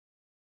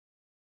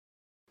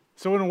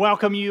So I want to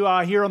welcome you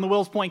here on the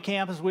Wills Point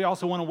campus. We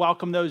also want to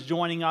welcome those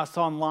joining us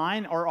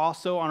online or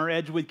also on our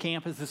Edgewood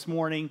campus this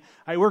morning.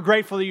 We're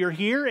grateful that you're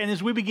here. And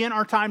as we begin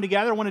our time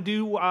together, I want to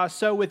do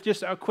so with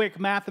just a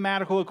quick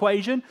mathematical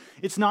equation.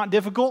 It's not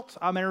difficult.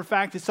 Matter of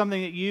fact, it's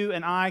something that you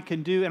and I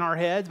can do in our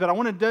heads. But I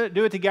want to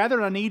do it together,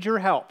 and I need your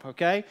help,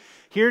 okay?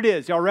 Here it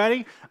is. Y'all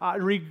ready?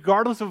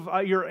 Regardless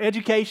of your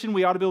education,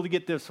 we ought to be able to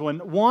get this one.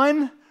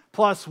 1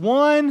 plus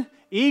 1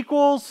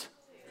 equals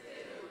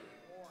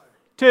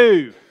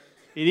 2.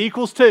 It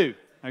equals 2,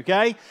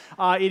 okay?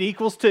 It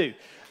equals 2.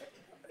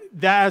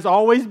 That has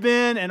always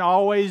been and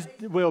always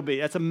will be.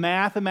 That's a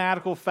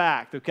mathematical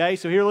fact, okay?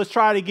 So here, let's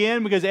try it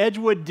again because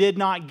Edgewood did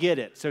not get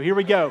it. So here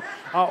we go.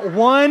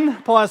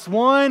 1 plus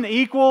 1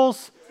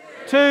 equals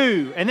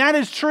 2. And that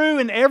is true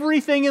in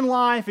everything in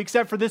life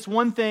except for this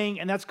one thing,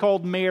 and that's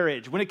called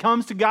marriage. When it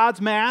comes to God's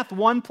math,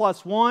 1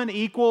 plus 1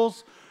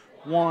 equals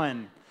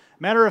 1.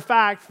 Matter of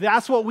fact,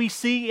 that's what we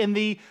see in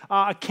the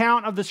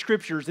account of the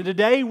Scriptures. And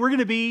today we're going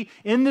to be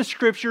in the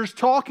Scriptures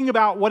talking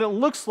about what it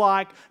looks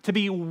like to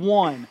be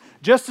one.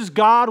 Just as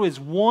God is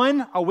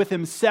one with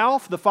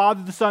Himself, the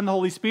Father, the Son, the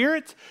Holy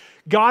Spirit,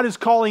 God is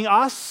calling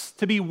us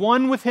to be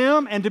one with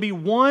Him and to be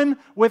one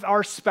with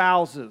our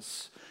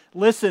spouses.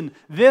 Listen,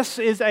 this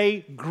is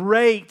a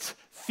great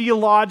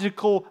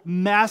theological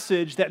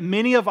message that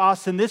many of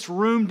us in this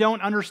room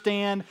don't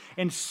understand,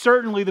 and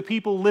certainly the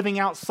people living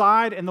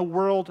outside in the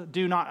world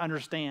do not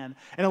understand.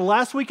 And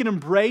unless we can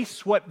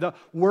embrace what the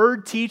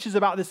Word teaches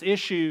about this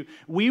issue,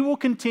 we will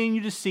continue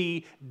to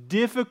see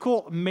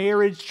difficult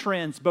marriage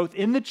trends both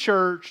in the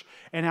church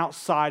and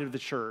outside of the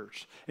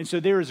church. And so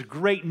there is a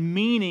great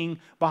meaning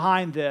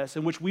behind this,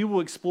 in which we will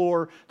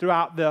explore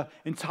throughout the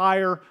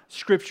entire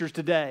Scriptures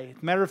today.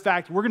 As a matter of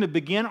fact, we're going to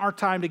begin our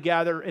time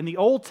together in the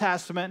Old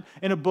Testament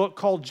in a book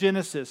called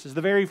Genesis. It's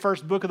the very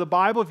first book of the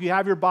Bible. If you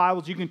have your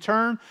Bibles, you can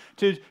turn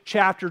to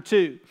chapter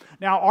 2.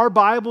 Now, our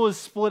Bible is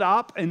split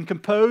up and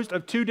composed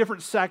of two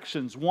different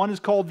sections. One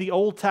is called the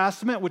Old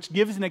Testament, which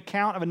gives an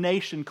account of a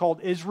nation called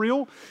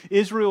Israel.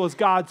 Israel is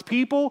God's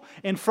people,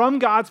 and from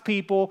God's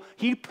people,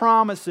 He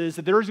promises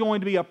that there is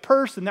going to be a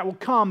person that will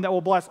come that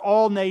will bless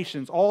all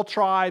nations, all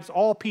tribes,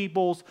 all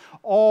peoples,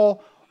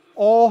 all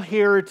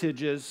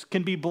heritages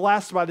can be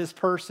blessed by this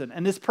person.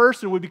 And this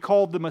person would be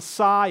called the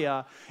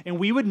Messiah, and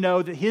we would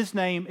know that His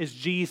name is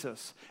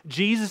Jesus.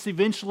 Jesus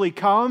eventually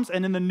comes,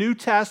 and in the New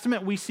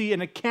Testament, we see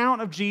an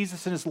account of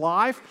Jesus and His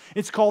life.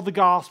 It's called the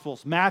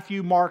Gospels.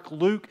 Matthew, Mark,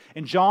 Luke,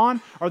 and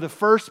John are the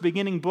first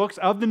beginning books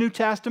of the New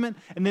Testament.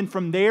 And then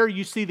from there,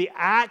 you see the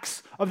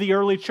Acts of the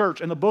early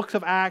church and the books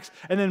of Acts,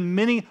 and then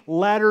many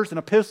letters and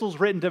epistles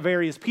written to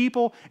various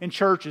people and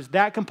churches.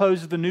 That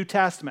composes the New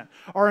Testament.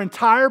 Our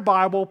entire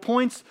Bible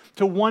points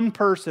to one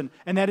person,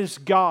 and that is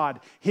God,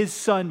 His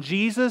Son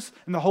Jesus,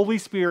 and the Holy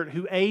Spirit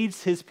who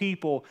aids His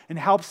people and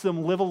helps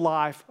them live a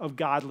life of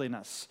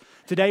godliness.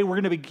 Today we're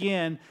going to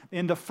begin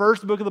in the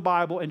first book of the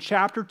Bible in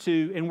chapter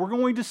 2, and we're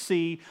going to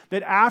see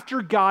that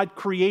after God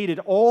created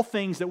all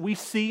things that we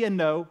see and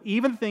know,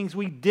 even things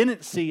we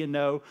didn't see and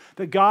know,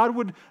 that God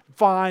would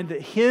find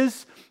that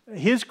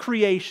His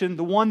creation,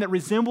 the one that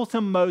resembles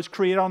Him most,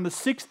 created on the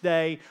sixth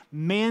day,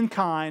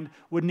 mankind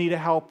would need a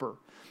helper.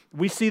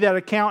 We see that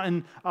account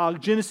in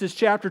Genesis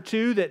chapter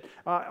 2 that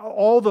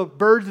all the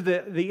birds of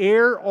the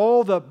air,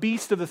 all the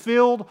beasts of the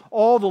field,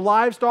 all the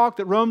livestock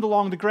that roamed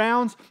along the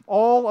grounds,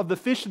 all of the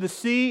fish of the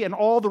sea, and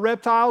all the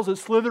reptiles that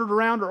slithered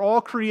around are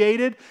all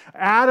created.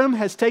 Adam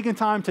has taken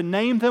time to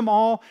name them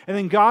all, and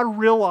then God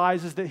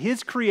realizes that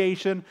His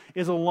creation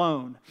is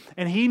alone,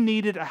 and He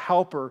needed a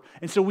helper.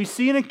 And so we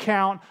see an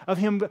account of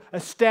Him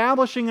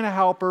establishing a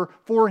helper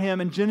for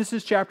Him in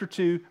Genesis chapter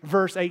 2,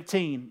 verse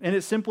 18. And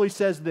it simply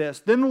says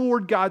this: "Then the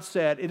Lord God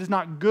said, 'It is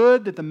not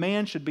good that the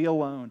man should be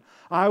alone.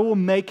 I will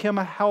make him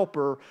a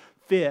helper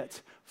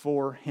fit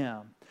for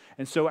him.'"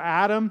 And so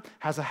Adam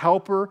has a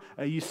helper.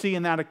 You see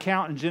in that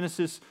account in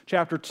Genesis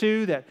chapter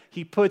 2 that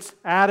he puts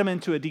Adam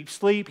into a deep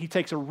sleep. He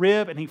takes a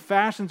rib and he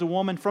fashions a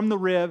woman from the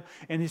rib,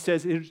 and he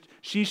says,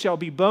 "She shall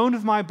be bone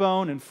of my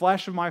bone and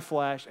flesh of my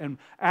flesh." And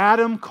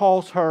Adam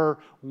calls her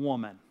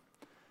woman.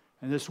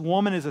 And this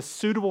woman is a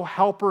suitable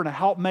helper and a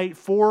helpmate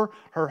for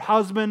her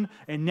husband.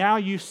 And now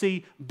you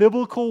see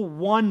biblical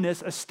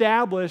oneness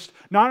established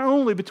not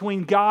only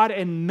between God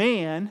and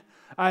man,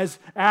 as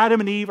Adam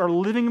and Eve are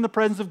living in the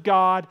presence of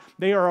God.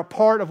 They are a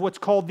part of what's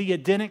called the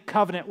Edenic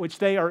covenant, which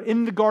they are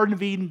in the Garden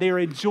of Eden. They are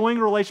enjoying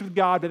a relationship with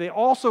God, but they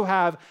also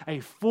have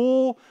a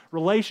full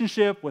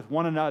relationship with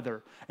one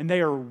another. And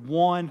they are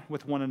one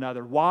with one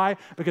another. Why?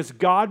 Because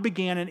God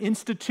began an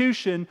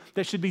institution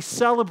that should be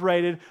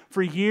celebrated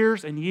for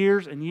years and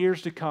years and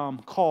years to come,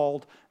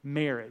 called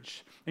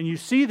marriage. And you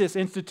see this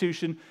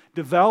institution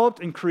developed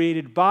and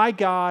created by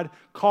God,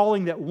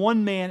 calling that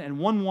one man and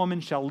one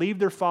woman shall leave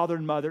their father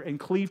and mother and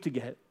cleave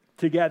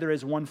together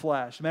as one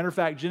flesh. Matter of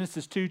fact,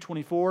 Genesis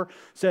 2:24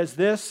 says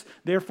this: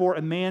 "Therefore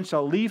a man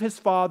shall leave his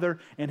father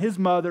and his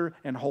mother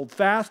and hold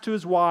fast to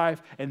his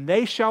wife, and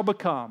they shall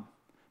become,"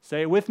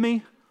 say it with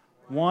me,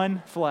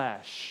 "one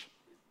flesh."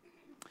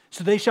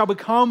 So they shall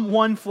become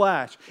one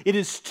flesh. It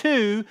is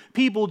two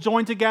people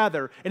joined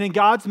together. And in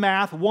God's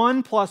math,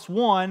 1 +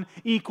 1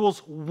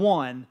 =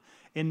 1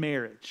 in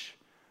marriage.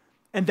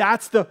 And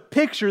that's the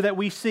picture that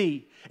we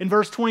see. In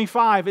verse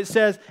 25, it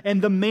says,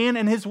 and the man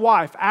and his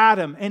wife,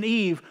 Adam and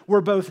Eve,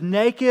 were both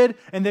naked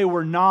and they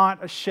were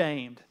not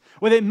ashamed.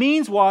 What it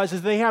means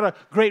is they had a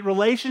great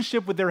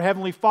relationship with their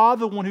Heavenly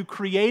Father, the one who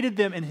created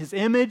them in His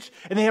image,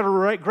 and they had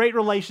a great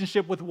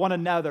relationship with one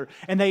another.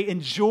 And they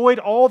enjoyed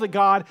all that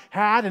God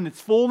had in its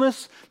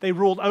fullness. They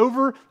ruled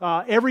over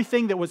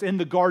everything that was in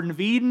the Garden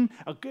of Eden,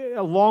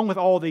 along with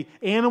all the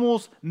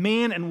animals,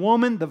 man and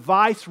woman. The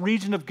vice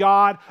region of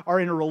God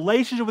are in a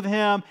relationship with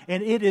Him,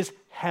 and it is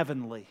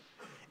heavenly.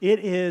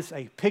 It is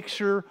a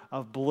picture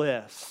of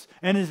bliss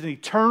and is an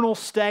eternal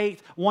state,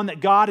 one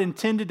that God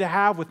intended to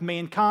have with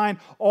mankind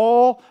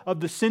all of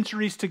the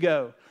centuries to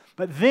go.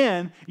 But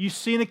then you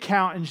see an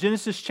account in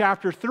Genesis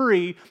chapter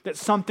 3 that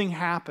something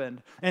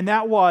happened. And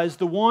that was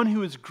the one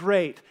who is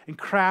great and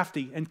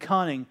crafty and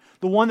cunning,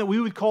 the one that we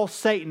would call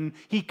Satan.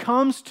 He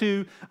comes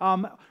to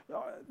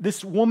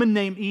this woman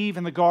named Eve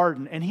in the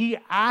garden, and he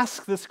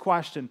asks this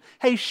question,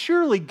 hey,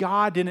 surely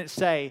God didn't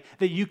say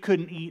that you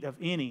couldn't eat of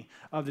any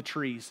of the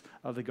trees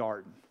of the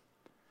garden.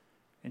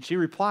 And she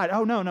replied,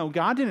 oh, no,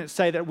 God didn't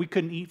say that we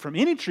couldn't eat from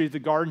any tree of the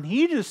garden.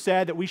 He just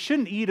said that we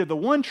shouldn't eat of the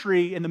one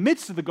tree in the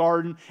midst of the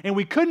garden, and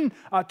we couldn't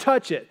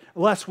touch it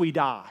lest we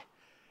die.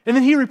 And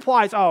then he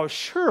replies, oh,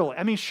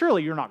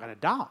 surely you're not going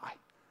to die.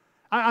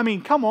 I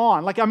mean, come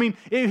on.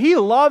 If He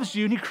loves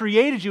you and He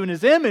created you in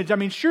His image,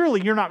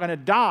 surely you're not going to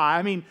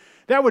die.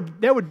 That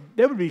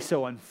would be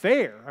so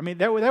unfair.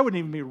 That wouldn't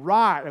even be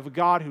right of a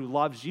God who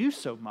loves you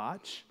so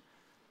much.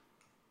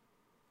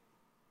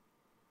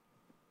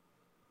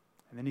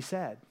 And then He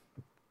said,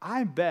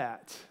 I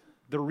bet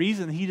the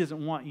reason He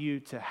doesn't want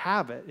you to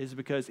have it is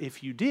because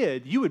if you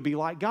did, you would be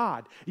like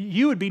God.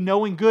 You would be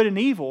knowing good and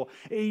evil.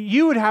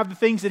 You would have the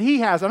things that He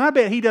has. And I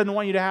bet He doesn't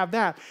want you to have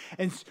that.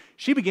 And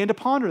she began to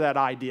ponder that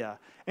idea.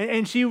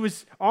 And she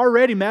was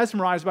already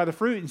mesmerized by the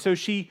fruit. And so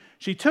she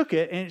took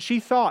it and she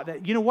thought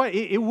that, you know what,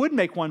 it would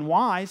make one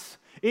wise.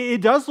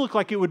 It does look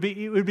like it would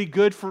be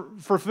good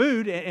for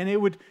food, and it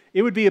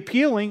would be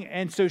appealing.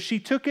 And so she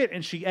took it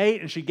and she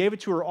ate and she gave it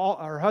to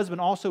her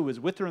husband also, who was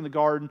with her in the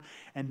garden.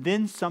 And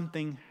then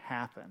something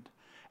happened.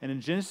 And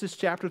in Genesis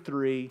chapter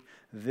 3,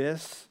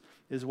 this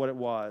is what it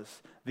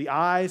was. The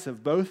eyes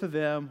of both of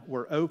them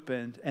were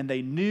opened, and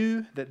they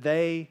knew that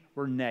they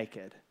were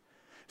naked.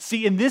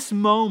 See, in this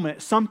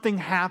moment, something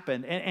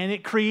happened, and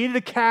it created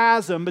a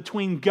chasm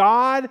between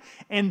God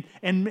and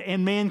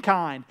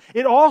mankind.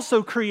 It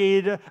also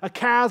created a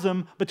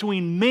chasm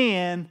between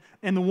man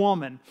and the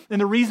woman. And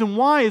the reason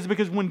why is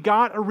because when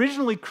God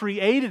originally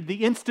created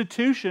the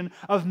institution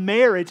of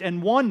marriage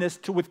and oneness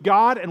with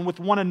God and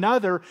with one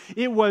another,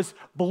 it was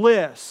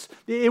bliss.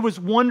 It was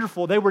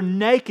wonderful. They were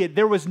naked.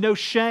 There was no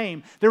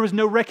shame. There was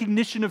no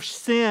recognition of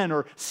sin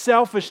or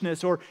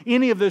selfishness or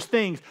any of those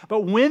things.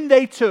 But when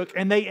they took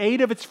and they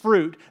ate of its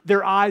fruit,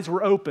 their eyes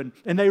were open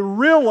and they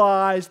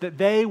realized that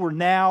they were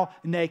now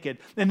naked.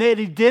 And that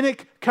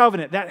Edenic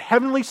covenant, that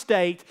heavenly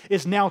state,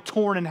 is now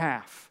torn in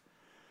half.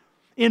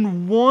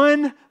 In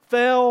one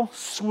fell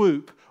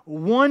swoop,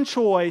 one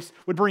choice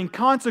would bring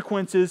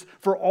consequences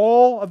for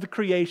all of the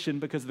creation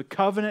because the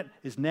covenant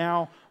is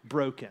now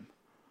broken.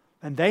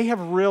 And they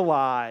have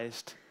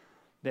realized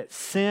that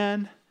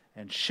sin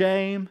and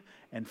shame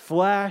and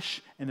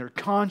flesh and their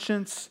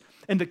conscience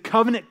and the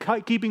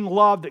covenant-keeping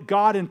love that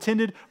God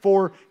intended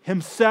for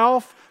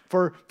Himself,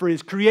 for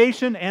His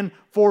creation, and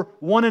for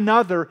one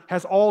another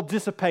has all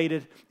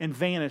dissipated and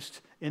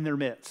vanished in their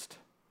midst.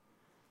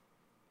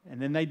 And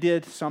then they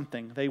did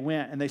something. They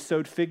went and they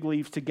sewed fig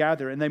leaves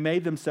together and they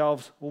made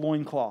themselves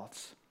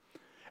loincloths.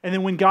 And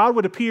then when God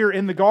would appear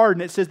in the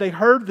garden, it says they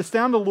heard the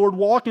sound of the Lord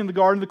walking in the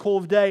garden in the cool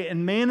of day,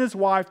 and man and his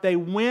wife, they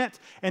went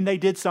and they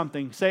did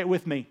something. Say it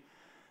with me.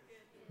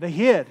 They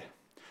hid.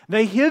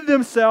 They hid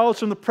themselves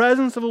from the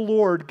presence of the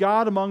Lord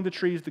God among the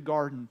trees of the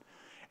garden.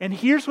 And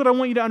here's what I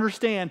want you to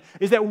understand,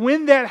 is that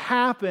when that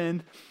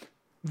happened,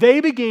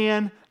 they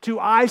began to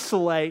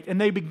isolate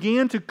and they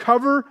began to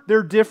cover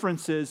their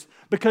differences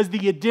because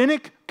the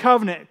Edenic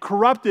covenant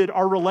corrupted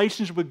our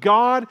relationship with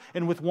God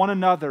and with one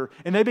another.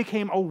 And they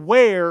became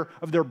aware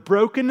of their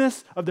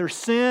brokenness, of their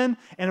sin,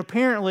 and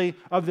apparently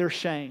of their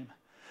shame.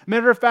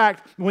 Matter of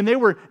fact, when they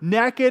were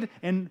naked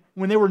and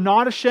when they were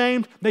not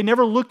ashamed, they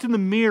never looked in the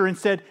mirror and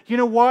said, you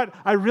know what,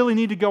 I really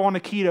need to go on a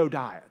keto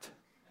diet.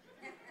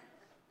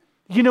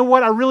 You know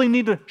what, I really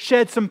need to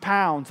shed some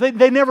pounds.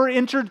 They never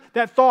entered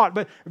that thought.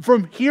 But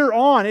from here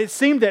on, it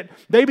seemed that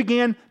they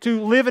began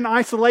to live in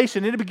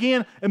isolation. It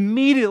began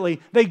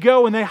immediately. They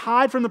go and they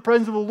hide from the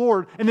presence of the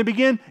Lord. And they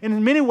begin,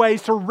 in many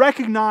ways, to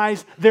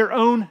recognize their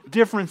own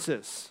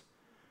differences.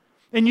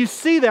 And you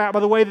see that by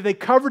the way that they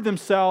covered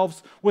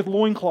themselves with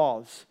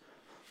loincloths.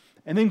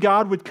 And then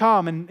God would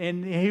come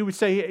and He would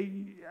say,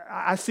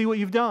 I see what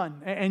you've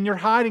done, and you're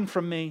hiding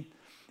from me.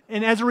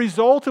 And as a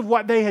result of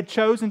what they had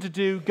chosen to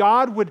do,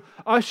 God would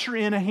usher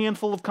in a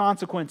handful of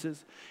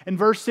consequences. In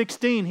verse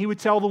 16, He would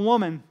tell the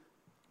woman,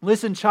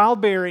 Listen,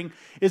 childbearing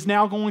is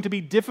now going to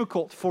be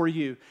difficult for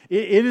you.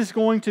 It is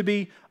going to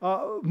be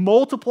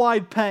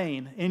multiplied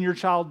pain in your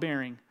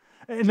childbearing.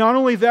 And not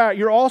only that,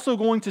 you're also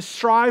going to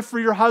strive for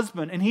your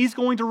husband, and he's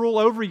going to rule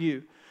over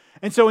you.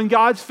 And so in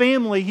God's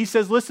family, he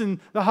says,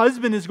 listen, the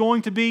husband is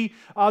going to be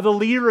the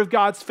leader of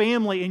God's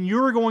family, and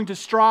you're going to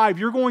strive.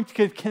 You're going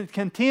to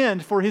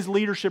contend for his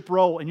leadership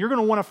role, and you're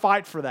going to want to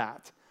fight for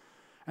that.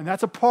 And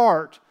that's a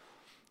part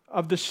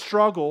of the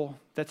struggle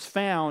that's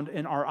found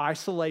in our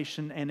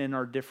isolation and in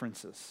our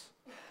differences.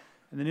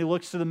 And then he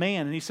looks to the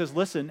man and he says,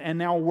 listen, and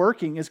now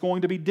working is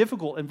going to be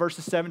difficult in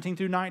verses 17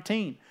 through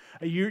 19.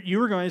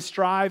 You are going to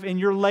strive in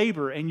your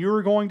labor, and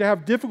you're going to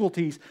have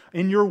difficulties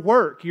in your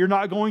work. You're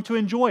not going to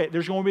enjoy it.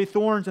 There's going to be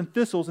thorns and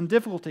thistles and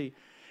difficulty.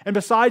 And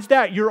besides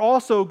that, you're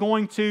also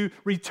going to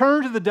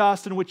return to the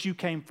dust in which you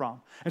came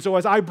from. And so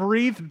as I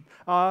breathed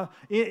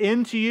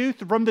into you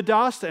from the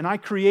dust and I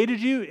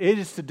created you, it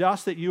is to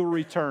dust that you will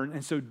return.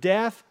 And so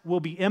death will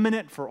be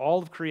imminent for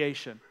all of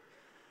creation.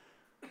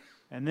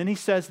 And then he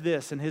says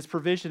this in his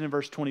provision in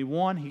verse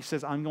 21. He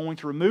says, I'm going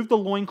to remove the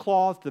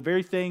loincloth, the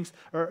very things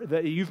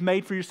that you've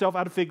made for yourself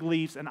out of fig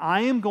leaves, and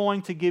I am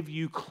going to give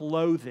you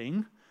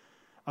clothing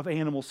of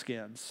animal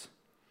skins.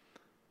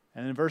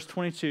 And in verse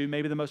 22,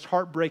 maybe the most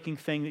heartbreaking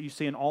thing that you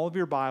see in all of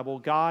your Bible,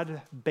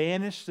 God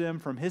banished them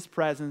from his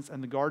presence in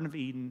the Garden of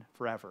Eden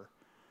forever.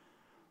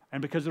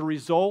 And because the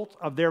result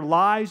of their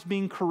lives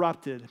being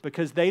corrupted,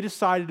 because they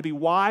decided to be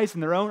wise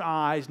in their own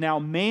eyes, now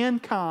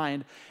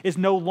mankind is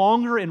no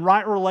longer in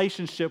right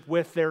relationship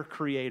with their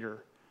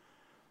Creator.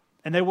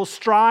 And they will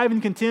strive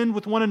and contend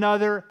with one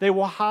another. They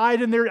will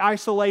hide in their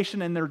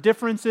isolation and their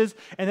differences,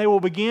 and they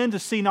will begin to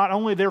see not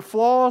only their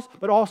flaws,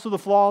 but also the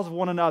flaws of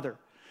one another.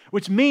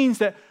 Which means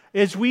that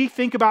as we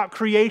think about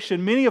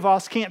creation, many of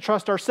us can't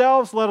trust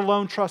ourselves, let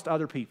alone trust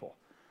other people.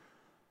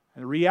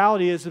 And the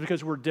reality is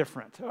because we're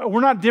different. We're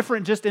not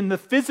different just in the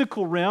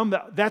physical realm.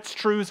 That's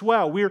true as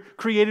well. We're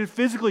created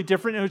physically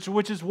different,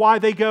 which is why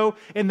they go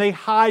and they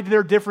hide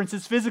their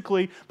differences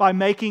physically by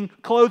making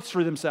clothes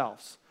for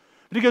themselves.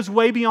 But it goes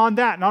way beyond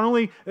that. Not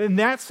only in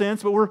that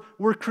sense, but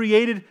we're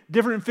created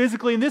different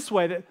physically in this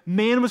way. That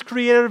man was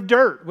created out of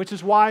dirt, which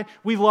is why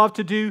we love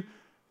to do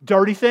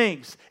dirty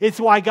things. It's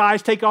why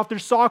guys take off their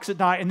socks at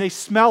night and they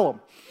smell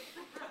them.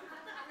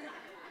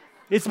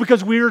 It's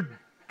because we're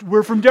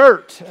from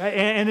dirt,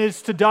 and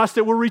it's to dust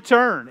that we'll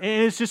return.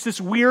 And it's just this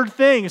weird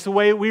thing. It's the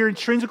way we're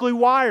intrinsically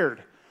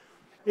wired.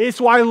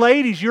 It's why,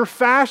 ladies, you're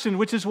fashioned,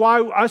 which is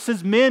why us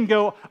as men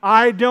go,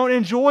 I don't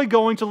enjoy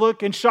going to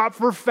look and shop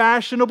for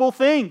fashionable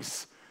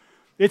things.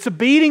 It's a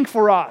beating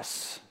for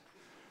us.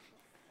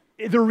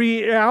 The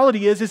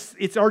reality is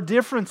it's our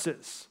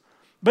differences.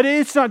 But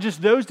it's not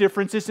just those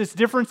differences. It's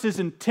differences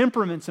in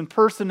temperaments and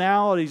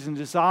personalities and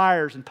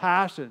desires and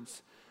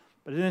passions.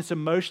 But then it's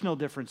emotional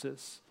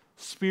differences,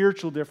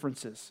 spiritual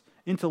differences,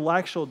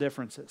 intellectual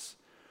differences.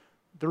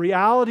 The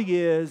reality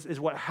is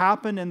what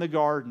happened in the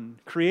garden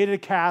created a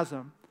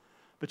chasm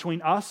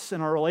between us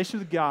and our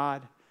relationship with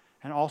God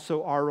and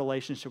also our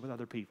relationship with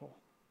other people.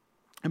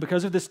 And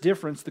because of this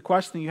difference, the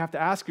question you have to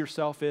ask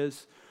yourself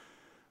is,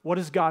 what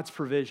is God's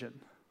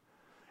provision?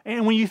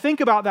 And when you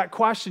think about that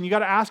question, you got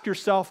to ask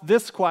yourself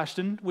this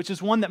question, which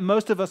is one that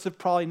most of us have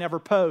probably never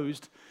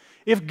posed.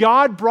 If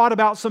God brought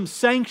about some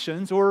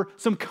sanctions or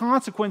some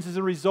consequences as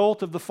a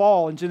result of the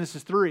fall in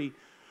Genesis 3,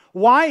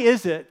 why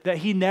is it that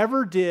He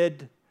never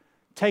did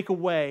take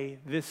away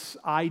this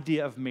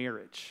idea of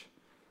marriage?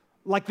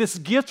 Like this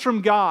gift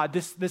from God,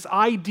 this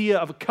idea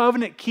of a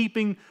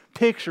covenant-keeping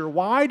picture,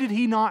 why did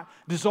He not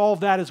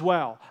dissolve that as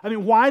well? I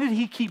mean, why did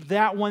He keep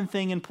that one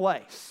thing in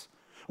place?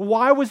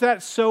 Why was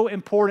that so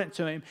important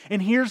to Him?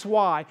 And here's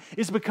why.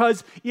 It's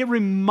because it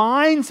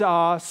reminds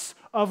us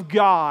of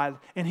God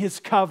and His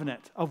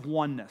covenant of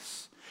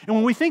oneness. And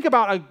when we think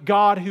about a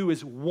God who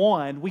is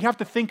one, we have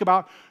to think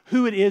about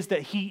who it is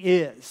that He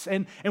is.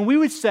 And we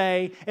would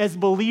say, as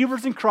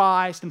believers in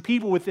Christ and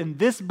people within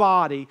this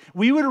body,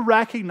 we would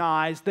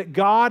recognize that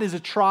God is a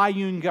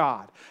triune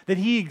God. That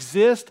He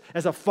exists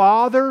as a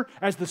Father,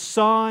 as the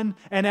Son,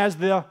 and as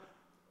the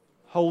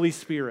Holy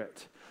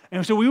Spirit.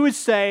 And so we would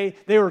say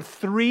there are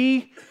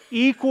three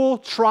equal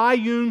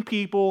triune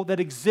people that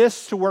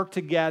exist to work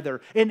together.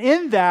 And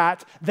in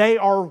that, they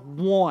are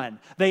one.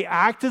 They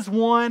act as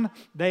one.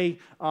 They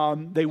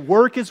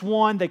work as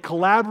one. They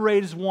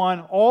collaborate as one.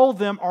 All of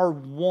them are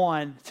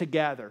one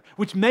together,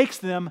 which makes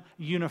them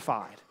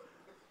unified.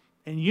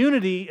 And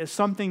unity is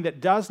something that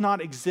does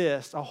not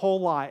exist a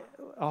whole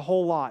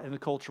lot in the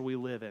culture we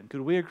live in. Could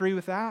we agree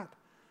with that?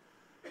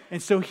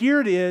 And so here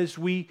it is,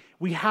 we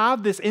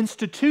have this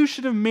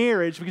institution of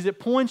marriage because it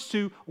points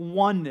to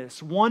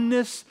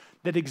oneness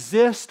that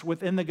exists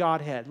within the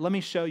Godhead. Let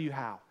me show you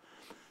how.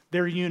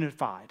 They're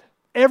unified.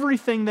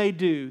 Everything they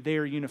do, they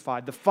are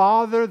unified. The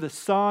Father, the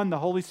Son, the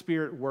Holy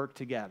Spirit work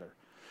together.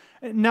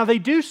 Now they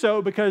do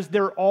so because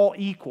they're all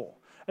equal.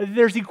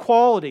 There's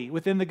equality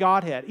within the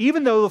Godhead.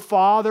 Even though the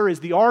Father is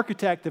the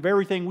architect of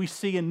everything we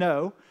see and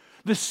know,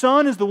 the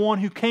Son is the one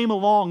who came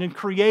along and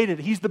created.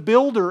 He's the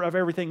builder of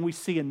everything we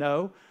see and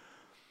know.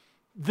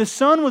 the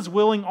Son was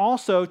willing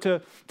also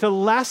to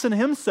lessen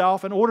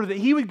himself in order that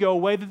he would go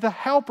away, that the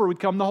Helper would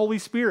come, the Holy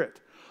Spirit.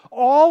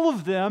 All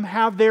of them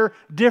have their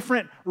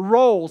different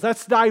roles.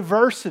 That's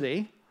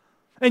diversity.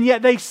 And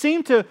yet they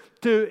seem to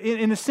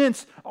in a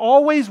sense,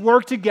 always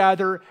work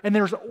together, and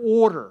there's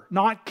order,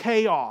 not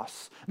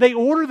chaos. They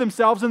order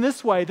themselves in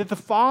this way, that the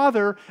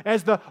Father,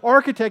 as the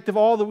architect of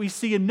all that we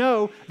see and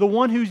know, the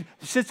one who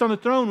sits on the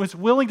throne, was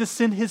willing to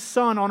send His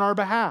Son on our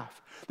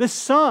behalf. The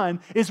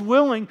Son is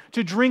willing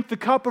to drink the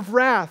cup of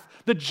wrath,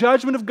 the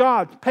judgment of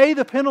God, pay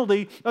the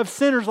penalty of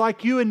sinners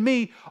like you and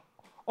me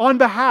on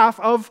behalf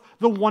of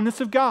the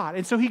oneness of God.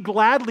 And so He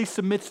gladly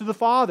submits to the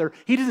Father.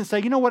 He doesn't say,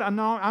 you know what,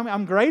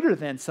 I'm greater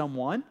than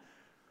someone.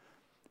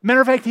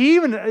 Matter of fact, he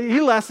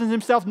lessens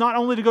Himself not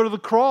only to go to the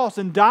cross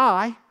and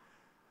die,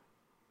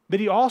 but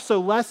He also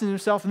lessens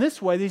Himself in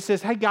this way, that He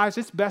says, hey guys,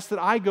 it's best that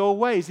I go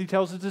away. As He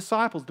tells His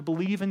disciples to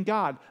believe in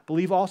God,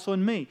 believe also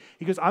in me.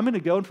 He goes, I'm going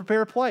to go and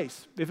prepare a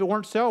place. If it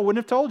weren't so, I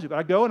wouldn't have told you, but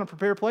I go and I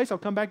prepare a place, I'll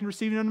come back and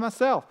receive you unto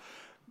myself.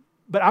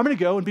 But I'm going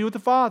to go and be with the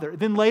Father.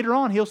 Then later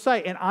on, He'll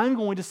say, and I'm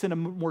going to send a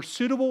more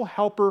suitable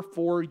helper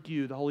for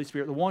you, the Holy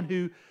Spirit, the one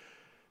who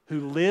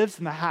lives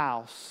in the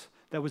house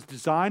that was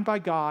designed by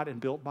God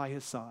and built by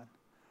His Son.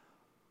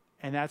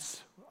 And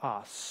that's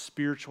us,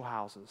 spiritual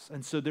houses.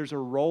 And so there's a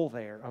role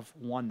there of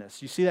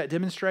oneness. You see that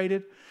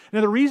demonstrated?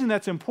 Now the reason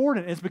that's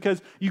important is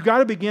because you've got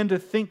to begin to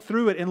think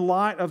through it in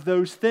light of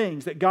those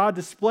things, that God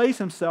displays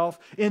Himself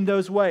in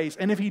those ways.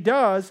 And if He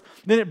does,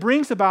 then it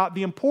brings about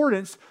the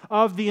importance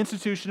of the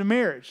institution of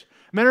marriage.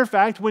 Matter of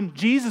fact, when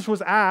Jesus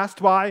was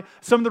asked by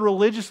some of the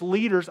religious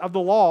leaders of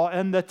the law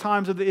in the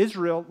times of the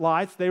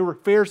Israelites, they were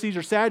Pharisees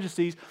or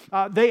Sadducees,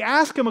 they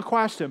asked Him a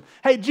question.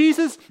 Hey,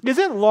 Jesus, is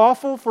it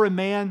lawful for a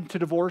man to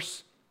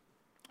divorce?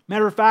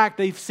 Matter of fact,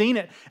 they've seen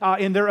it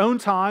in their own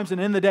times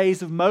and in the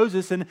days of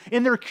Moses, and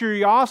in their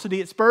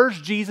curiosity, it spurs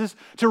Jesus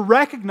to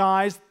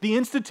recognize the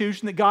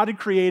institution that God had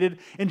created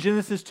in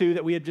Genesis 2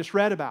 that we had just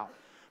read about.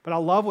 But I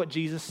love what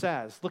Jesus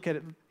says. Look at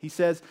it. He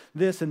says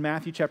this in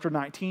Matthew chapter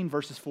 19,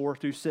 verses 4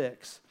 through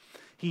 6.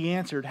 He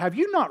answered, have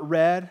you not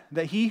read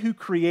that He who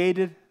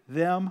created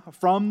them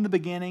from the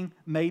beginning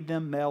made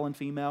them male and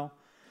female?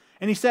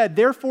 And He said,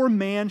 therefore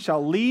man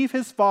shall leave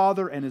his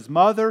father and his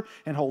mother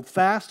and hold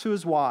fast to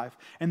his wife,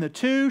 and the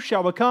two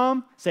shall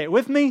become, say it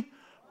with me,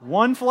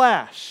 one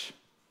flesh.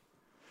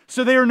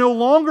 So they are no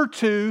longer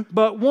two,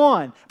 but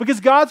one. Because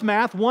God's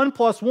math, 1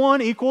 +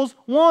 1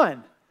 =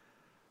 1.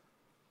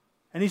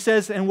 And He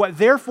says, and what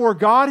therefore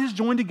God has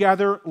joined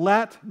together,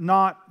 let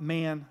not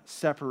man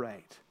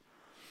separate.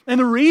 And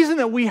the reason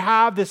that we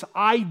have this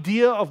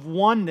idea of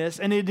oneness,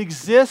 and it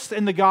exists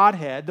in the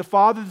Godhead, the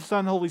Father, the Son,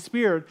 and the Holy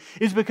Spirit,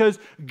 is because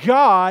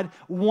God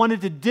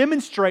wanted to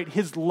demonstrate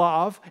His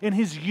love and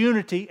His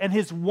unity and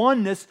His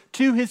oneness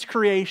to His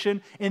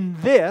creation in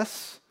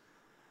this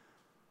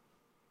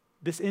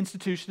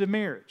institution of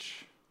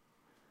marriage.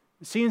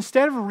 See,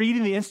 instead of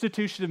reading the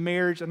institution of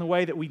marriage in the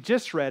way that we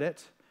just read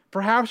it,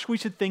 perhaps we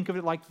should think of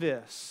it like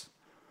this.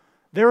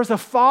 There is a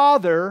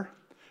Father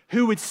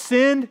who would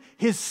send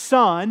His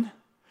Son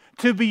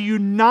to be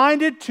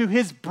united to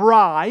His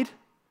bride,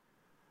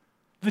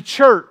 the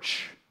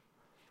church,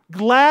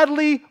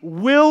 gladly,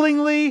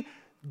 willingly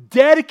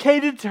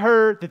dedicated to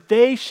her, that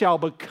they shall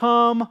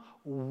become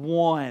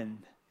one.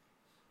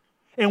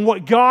 And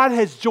what God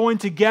has joined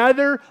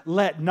together,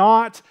 let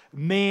not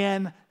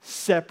man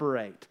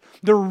separate.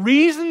 The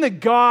reason that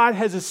God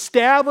has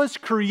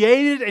established,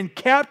 created, and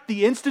kept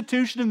the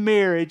institution of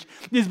marriage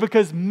is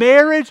because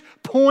marriage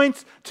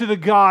points to the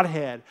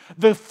Godhead.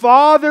 The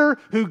Father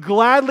who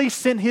gladly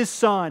sent His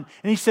Son.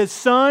 And He says,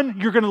 son,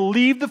 you're going to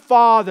leave the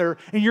Father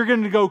and you're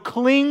going to go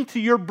cling to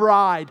your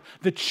bride,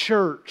 the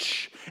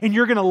church. And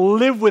you're going to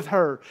live with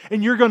her,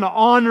 and you're going to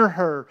honor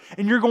her,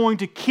 and you're going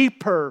to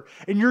keep her,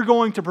 and you're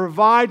going to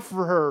provide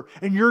for her,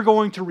 and you're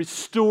going to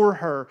restore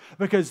her,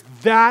 because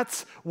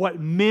that's what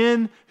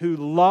men who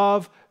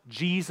love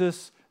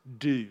Jesus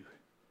do.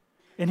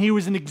 And He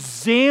was an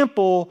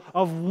example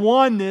of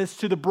oneness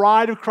to the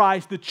bride of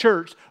Christ, the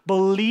church,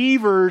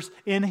 believers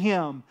in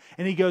Him.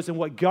 And He goes, and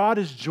what God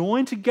has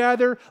joined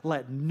together,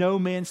 let no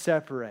man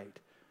separate.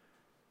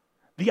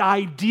 The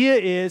idea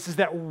is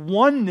that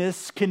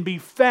oneness can be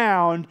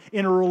found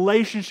in a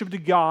relationship to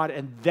God,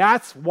 and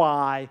that's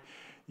why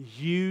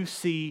you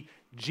see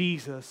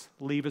Jesus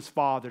leave His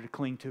Father to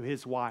cling to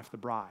His wife, the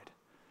bride.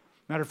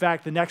 Matter of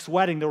fact, the next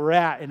wedding that we're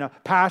at, and a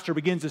pastor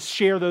begins to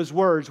share those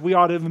words, we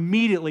ought to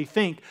immediately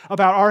think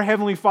about our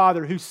Heavenly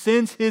Father who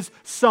sends His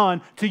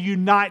Son to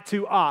unite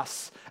to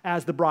us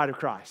as the bride of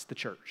Christ, the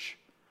church.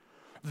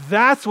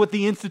 That's what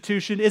the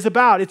institution is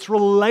about. It's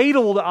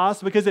relatable to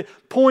us because it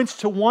points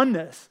to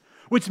oneness,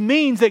 which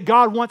means that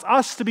God wants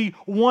us to be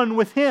one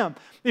with Him.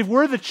 If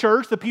we're the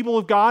church, the people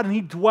of God, and He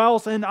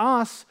dwells in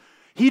us,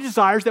 He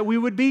desires that we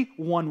would be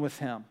one with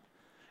Him.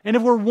 And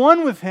if we're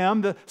one with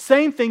Him, the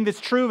same thing that's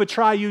true of a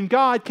triune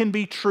God can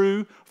be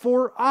true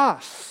for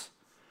us.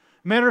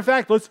 Matter of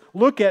fact, let's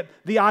look at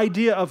the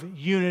idea of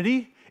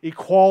unity,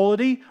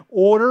 equality,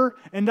 order,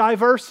 and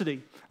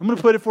diversity. I'm going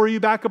to put it for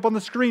you back up on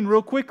the screen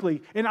real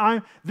quickly.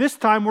 And this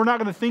time, we're not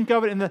going to think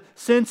of it in the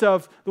sense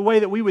of the way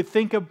that we would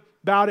think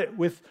about it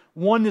with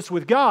oneness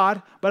with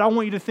God, but I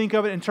want you to think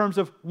of it in terms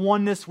of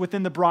oneness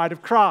within the bride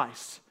of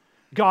Christ,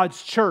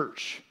 God's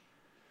church.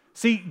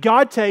 See,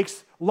 God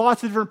takes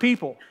lots of different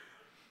people.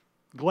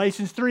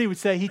 Galatians 3 would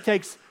say He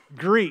takes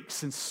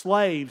Greeks and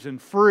slaves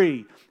and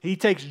free. He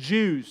takes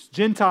Jews,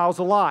 Gentiles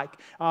alike.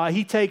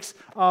 He takes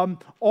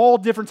all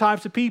different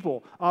types of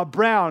people,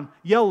 brown,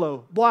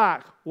 yellow,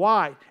 black,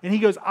 white. And He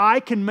goes,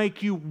 I can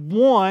make you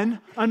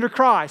one under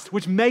Christ,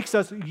 which makes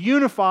us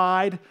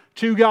unified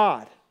to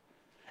God.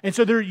 And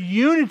so their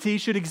unity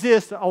should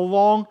exist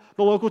along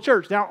the local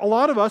church. Now, a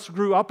lot of us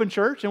grew up in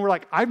church and we're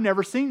like, I've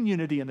never seen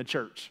unity in the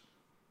church.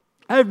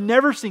 I've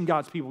never seen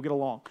God's people get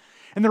along.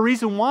 And the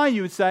reason why,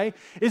 you would say,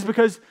 is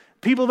because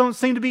people don't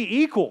seem to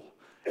be equal.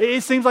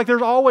 It seems like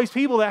there's always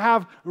people that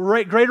have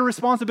greater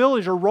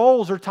responsibilities or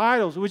roles or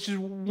titles, which is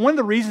one of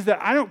the reasons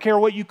that I don't care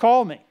what you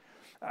call me.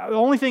 The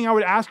only thing I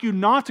would ask you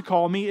not to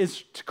call me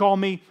is to call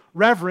me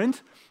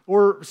Reverend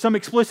or some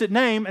explicit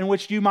name in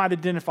which you might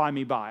identify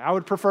me by. I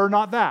would prefer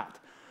not that.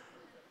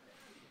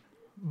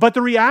 But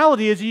the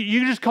reality is you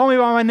can just call me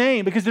by my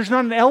name because there's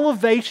not an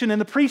elevation in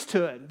the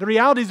priesthood. The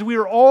reality is we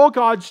are all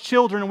God's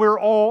children and we're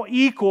all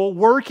equal,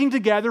 working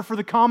together for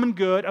the common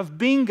good of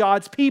being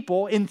God's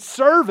people in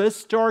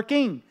service to our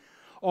King.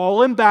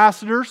 All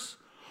ambassadors,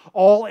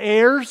 all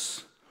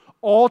heirs,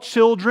 all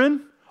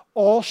children,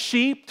 all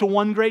sheep to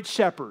one great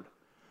shepherd.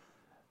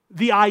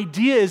 The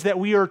idea is that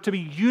we are to be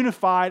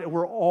unified and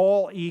we're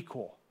all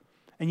equal.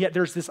 And yet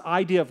there's this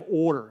idea of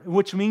order,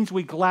 which means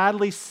we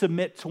gladly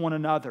submit to one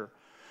another.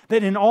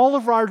 That in all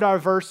of our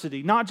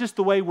diversity, not just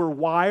the way we're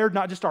wired,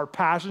 not just our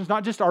passions,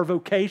 not just our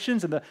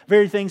vocations and the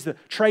very things, the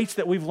traits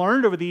that we've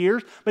learned over the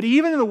years, but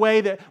even in the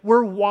way that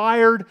we're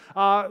wired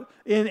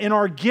in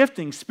our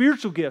gifting,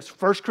 spiritual gifts,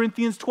 1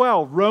 Corinthians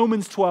 12,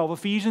 Romans 12,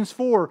 Ephesians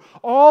 4,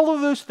 all of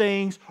those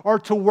things are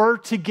to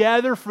work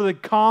together for the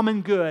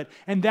common good.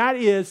 And that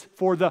is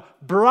for the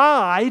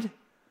bride,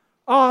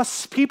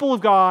 us, people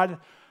of God,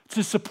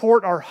 to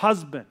support our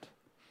husband,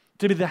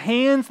 to be the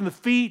hands and the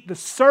feet, the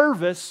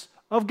service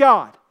of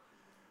God.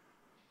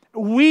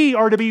 We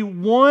are to be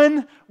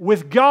one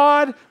with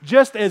God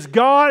just as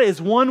God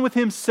is one with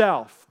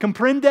Himself.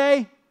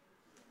 Comprende?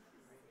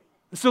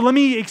 So let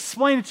me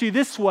explain it to you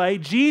this way.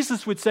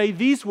 Jesus would say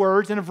these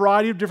words in a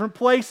variety of different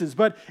places.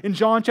 But in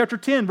John chapter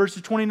 10,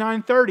 verses 29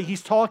 and 30,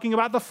 He's talking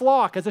about the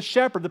flock as a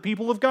shepherd, the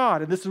people of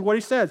God. And this is what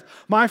He says.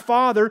 My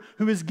Father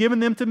who has given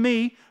them to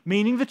me,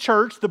 meaning the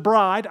church, the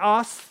bride,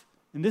 us.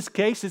 In this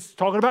case, it's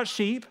talking about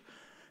sheep.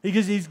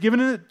 Because He's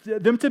given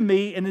them to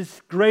me and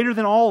is greater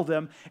than all of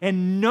them.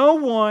 And no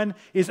one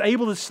is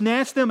able to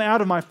snatch them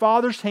out of my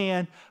Father's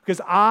hand because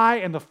I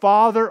and the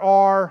Father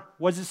are,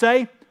 what does it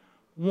say?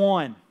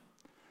 One.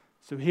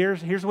 So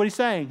here's what He's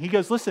saying. He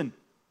goes, listen,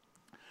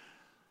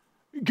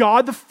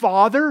 God the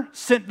Father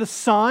sent the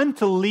Son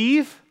to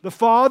leave the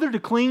Father to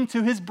cling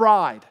to His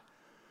bride.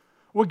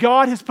 What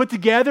God has put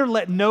together,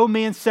 let no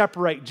man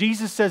separate.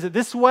 Jesus says it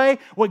this way,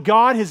 what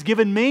God has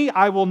given me,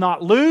 I will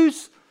not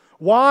lose.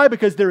 Why?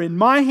 Because they're in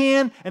my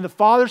hand and the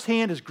Father's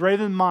hand is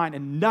greater than mine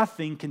and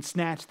nothing can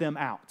snatch them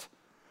out.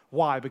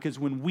 Why? Because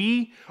when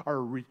we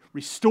are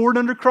restored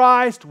under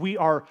Christ, we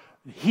are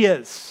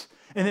His.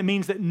 And it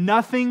means that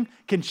nothing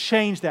can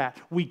change that.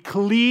 We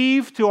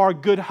cleave to our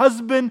good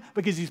husband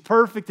because He's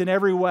perfect in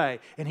every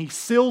way. And He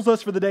seals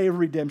us for the day of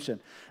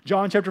redemption.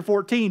 John chapter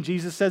 14,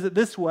 Jesus says it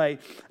this way.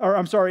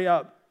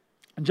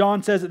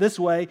 John says it this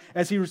way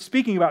as he was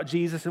speaking about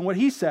Jesus and what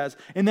He says.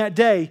 In that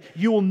day,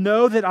 you will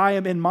know that I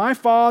am in my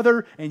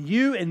Father and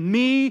you in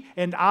me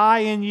and I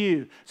in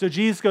you. So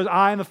Jesus goes,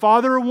 I and the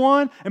Father are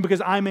one. And because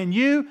I'm in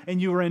you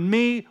and you are in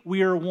me,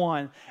 we are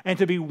one. And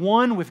to be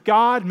one with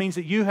God means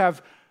that you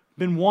have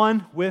been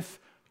one with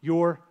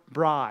your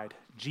bride,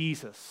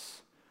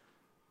 Jesus,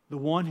 the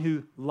one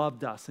who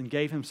loved us and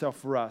gave Himself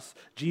for us.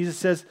 Jesus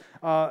says,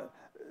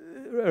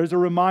 as a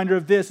reminder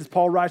of this, as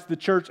Paul writes to the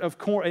church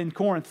in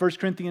Corinth, 1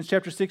 Corinthians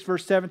chapter 6,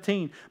 verse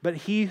 17, but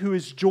he who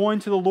is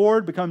joined to the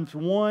Lord becomes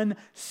one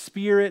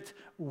spirit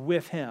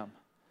with Him.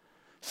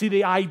 See,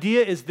 the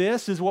idea is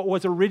this, is what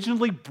was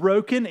originally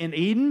broken in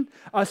Eden,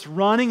 us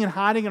running and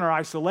hiding in our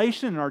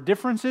isolation and our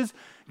differences.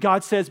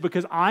 God says,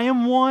 because I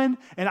am one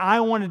and I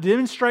want to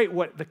demonstrate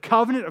what the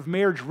covenant of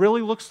marriage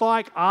really looks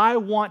like, I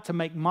want to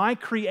make my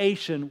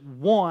creation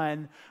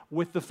one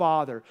with the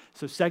Father.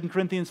 So 2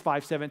 Corinthians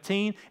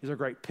 5:17 is a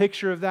great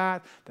picture of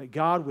that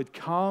God would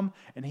come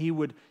and He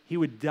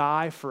would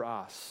die for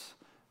us,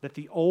 that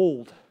the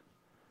old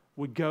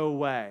would go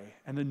away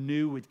and the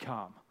new would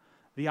come.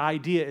 The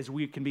idea is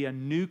we can be a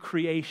new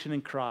creation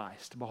in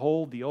Christ.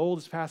 Behold, the old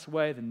has passed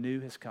away, the new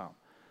has come.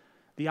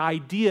 The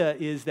idea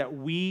is that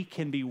we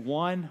can be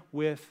one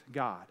with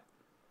God.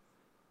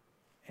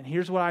 And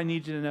here's what I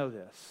need you to know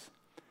this.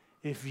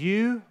 If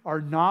you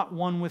are not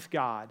one with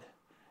God,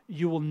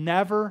 you will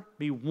never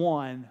be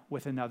one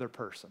with another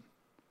person.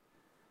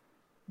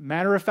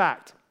 Matter of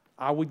fact,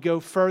 I would go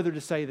further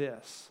to say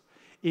this.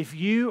 If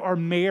you are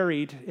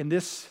married in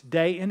this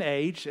day and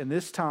age, in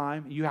this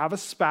time, you have a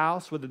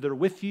spouse, whether they're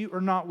with you or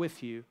not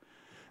with you,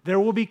 there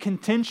will be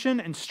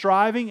contention and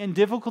striving and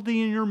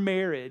difficulty in your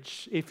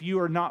marriage if you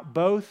are not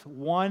both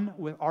one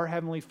with our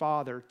Heavenly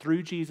Father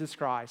through Jesus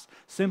Christ,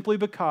 simply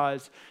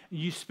because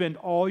you spend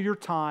all your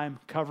time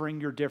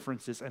covering your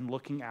differences and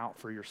looking out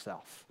for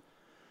yourself.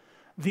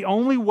 The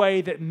only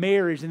way that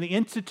marriage and the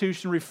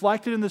institution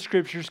reflected in the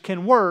Scriptures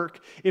can work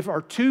if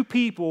our two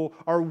people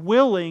are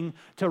willing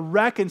to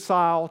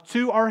reconcile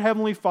to our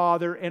Heavenly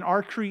Father and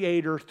our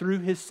Creator through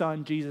His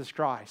Son, Jesus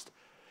Christ.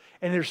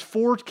 And there's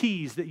 4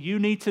 keys that you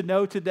need to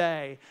know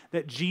today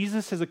that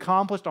Jesus has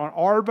accomplished on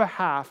our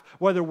behalf,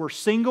 whether we're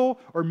single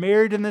or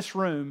married in this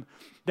room,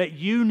 that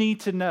you need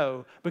to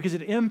know because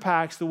it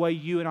impacts the way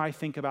you and I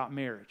think about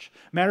marriage.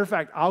 Matter of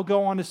fact, I'll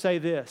go on to say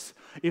this.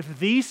 If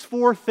these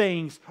 4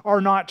 things are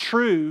not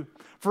true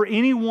for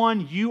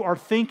anyone you are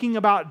thinking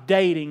about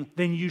dating,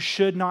 then you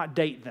should not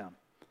date them.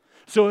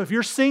 So if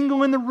you're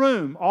single in the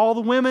room, all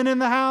the women in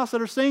the house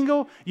that are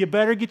single, you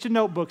better get your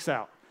notebooks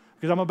out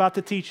because I'm about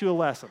to teach you a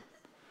lesson.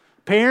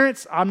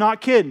 Parents, I'm not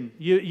kidding.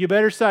 You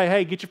better say,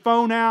 hey, get your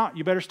phone out.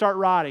 You better start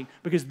writing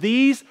because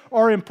these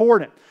are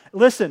important.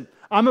 Listen,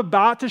 I'm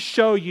about to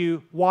show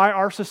you why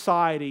our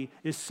society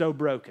is so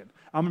broken.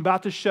 I'm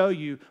about to show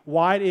you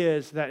why it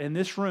is that in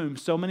this room,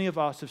 so many of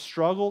us have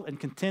struggled and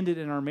contended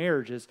in our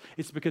marriages.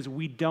 It's because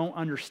we don't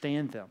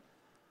understand them.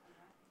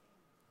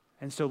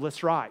 And so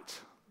let's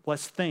write.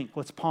 Let's think.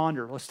 Let's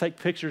ponder. Let's take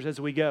pictures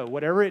as we go.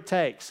 Whatever it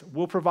takes.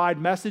 We'll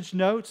provide message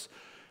notes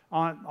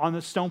on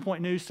the Stone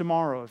Point News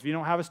tomorrow. If you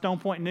don't have a Stone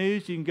Point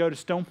News, you can go to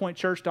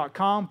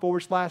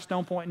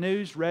stonepointchurch.com/Stone Point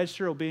News.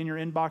 Register. It'll be in your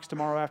inbox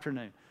tomorrow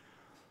afternoon.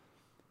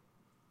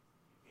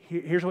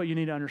 Here's what you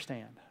need to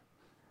understand.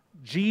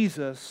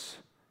 Jesus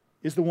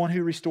is the one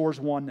who restores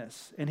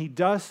oneness, and He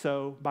does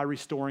so by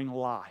restoring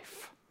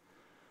life.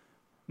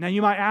 Now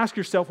you might ask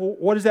yourself, well,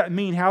 what does that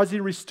mean? How does He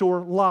restore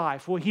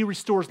life? Well, He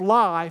restores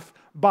life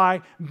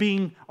by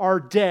being our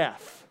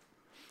death.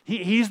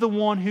 He's the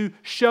one who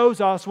shows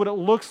us what it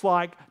looks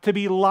like to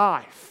be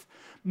life.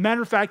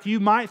 Matter of fact, you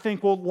might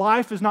think, well,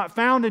 life is not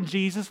found in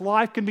Jesus.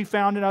 Life can be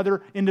found in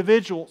other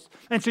individuals.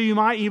 And so you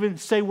might even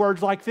say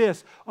words like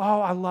this,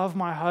 oh, I love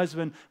my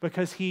husband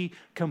because he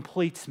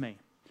completes me.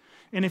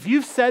 And if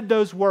you've said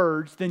those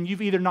words, then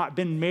you've either not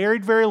been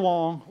married very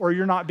long or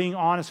you're not being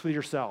honest with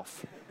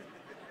yourself.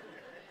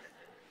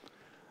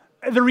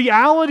 The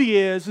reality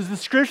is the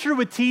Scripture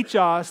would teach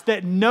us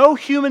that no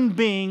human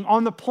being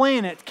on the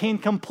planet can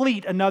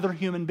complete another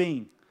human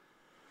being.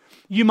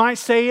 You might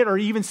say it or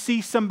even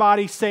see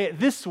somebody say it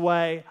this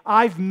way,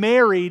 I've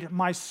married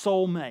my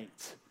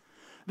soulmate.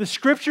 The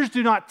Scriptures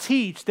do not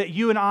teach that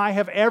you and I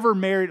have ever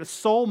married a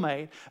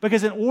soulmate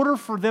because in order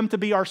for them to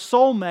be our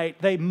soulmate,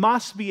 they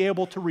must be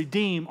able to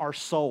redeem our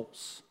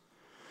souls.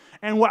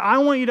 And what I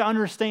want you to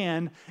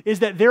understand is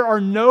that there are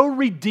no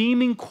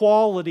redeeming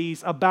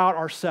qualities about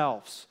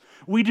ourselves.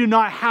 We do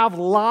not have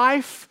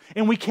life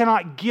and we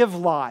cannot give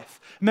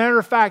life. Matter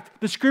of fact,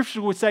 the Scripture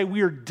would say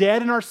we are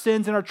dead in our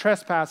sins and our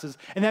trespasses.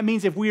 And that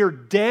means if we are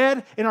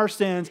dead in our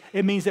sins,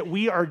 it means that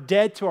we are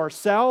dead to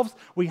ourselves.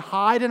 We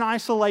hide in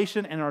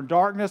isolation and our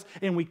darkness,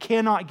 and we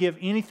cannot give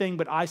anything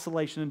but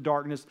isolation and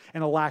darkness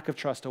and a lack of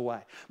trust away.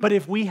 But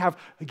if we have,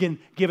 again,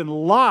 given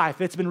life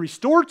that's been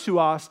restored to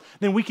us,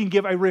 then we can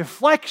give a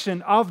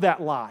reflection of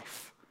that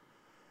life.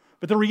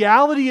 But the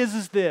reality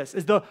is this,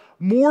 is the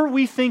more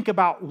we think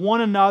about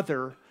one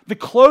another, the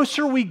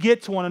closer we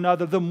get to one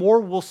another, the more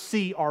we'll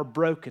see our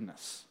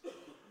brokenness.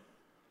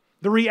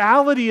 The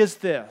reality is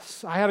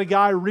this. I had a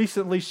guy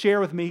recently share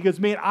with me, he goes,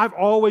 man, I've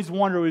always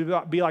wondered what it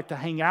would be like to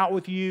hang out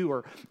with you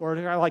or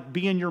to like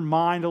be in your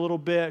mind a little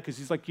bit, because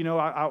he's like,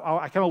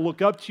 I kind of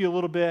look up to you a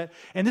little bit.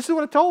 And this is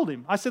what I told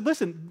him. I said,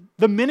 listen,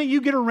 the minute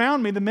you get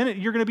around me, the minute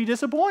you're going to be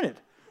disappointed.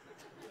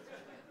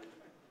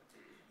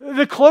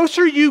 The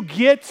closer you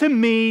get to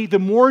me, the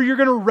more you're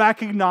going to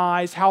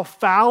recognize how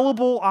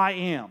fallible I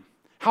am,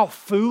 how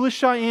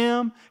foolish I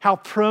am, how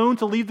prone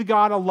to leave the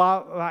God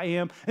I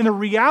am. And the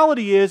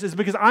reality is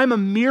because I'm a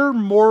mere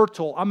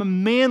mortal. I'm a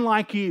man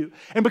like you.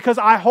 And because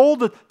I hold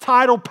the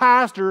title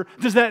pastor,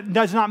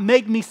 does not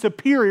make me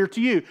superior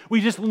to you.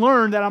 We just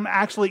learned that I'm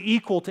actually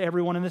equal to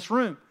everyone in this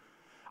room.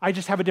 I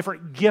just have a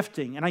different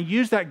gifting. And I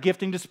use that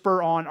gifting to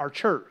spur on our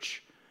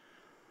church.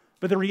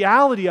 But the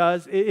reality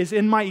is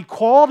in my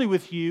equality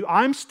with you,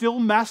 I'm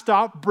still messed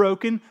up,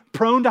 broken,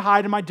 prone to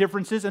hide in my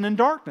differences and in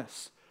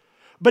darkness.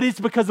 But it's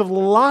because of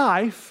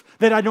life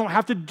that I don't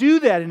have to do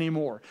that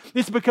anymore.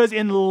 It's because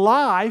in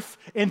life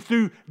and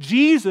through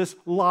Jesus'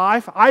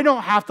 life, I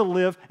don't have to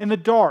live in the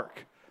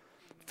dark.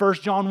 1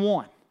 John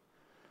 1.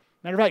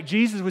 Matter of fact,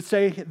 Jesus would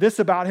say this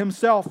about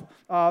himself.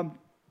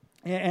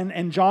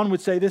 And John would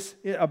say this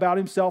about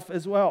himself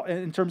as well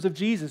in terms of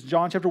Jesus.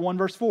 John chapter 1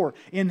 verse 4.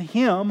 In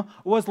him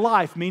was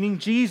life, meaning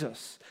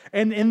Jesus.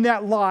 And in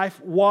that life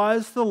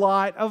was the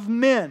light of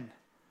men.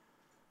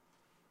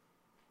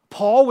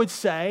 Paul would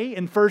say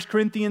in 1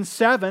 Corinthians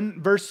 7,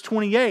 verse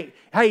 28,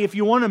 hey, if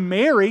you want to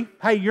marry,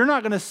 hey, you're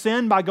not going to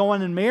sin by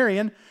going and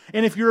marrying.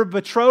 And if you're a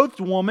betrothed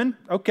woman,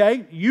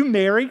 okay, you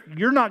marry,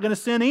 you're not going to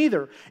sin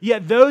either.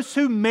 Yet those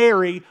who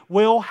marry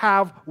will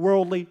have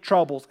worldly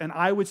troubles, and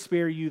I would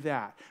spare you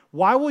that.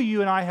 Why will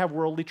you and I have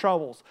worldly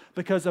troubles?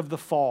 Because of the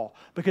fall.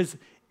 Because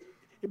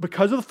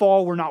of the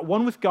fall, we're not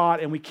one with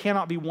God, and we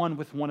cannot be one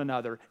with one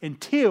another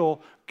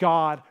until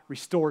God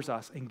restores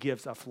us and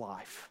gives us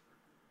life.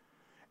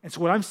 And so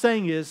what I'm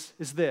saying is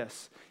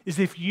this, is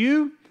if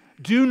you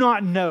do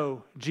not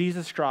know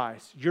Jesus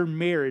Christ, your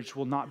marriage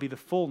will not be the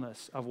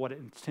fullness of what it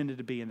intended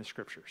to be in the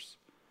Scriptures.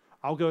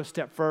 I'll go a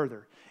step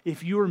further.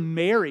 If you are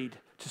married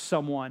to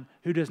someone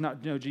who does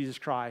not know Jesus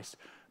Christ,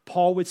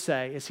 Paul would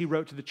say, as he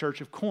wrote to the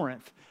church of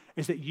Corinth,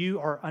 is that you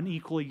are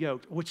unequally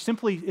yoked, which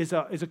simply is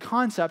a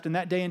concept in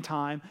that day and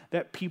time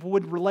that people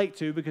would relate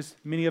to because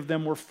many of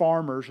them were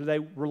farmers or they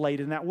relate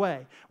in that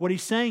way. What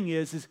he's saying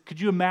is could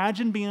you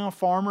imagine being a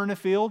farmer in a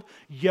field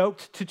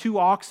yoked to two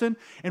oxen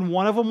and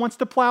one of them wants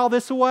to plow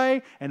this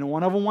away and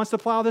one of them wants to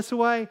plow this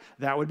away?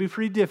 That would be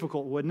pretty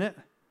difficult, wouldn't it?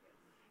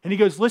 And he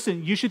goes,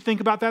 listen, you should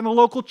think about that in the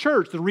local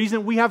church. The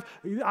reason we have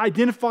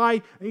identify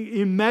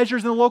in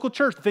measures in the local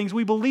church, the things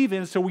we believe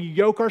in, so we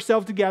yoke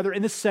ourselves together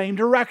in the same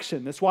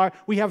direction. That's why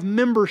we have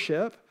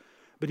membership.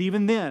 But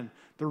even then,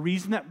 the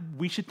reason that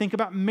we should think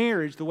about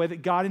marriage the way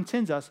that God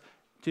intends us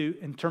to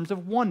in terms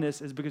of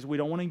oneness is because we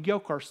don't want to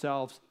yoke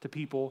ourselves to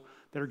people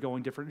that are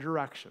going different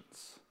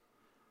directions.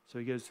 So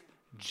he goes,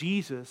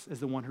 Jesus is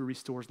the one who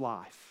restores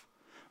life.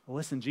 Well,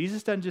 listen,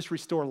 Jesus doesn't just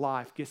restore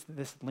life. Get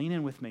this, lean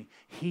in with me.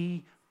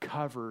 He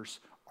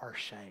covers our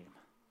shame.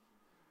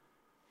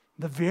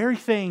 The very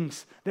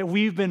things that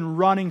we've been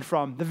running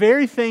from, the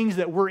very things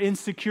that we're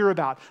insecure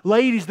about.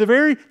 Ladies, the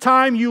very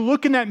time you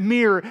look in that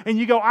mirror and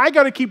you go, I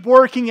got to keep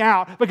working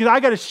out because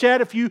I got to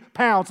shed a few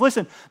pounds.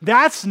 Listen,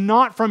 that's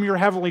not from your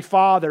Heavenly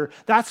Father.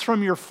 That's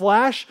from your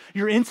flesh,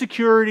 your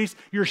insecurities,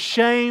 your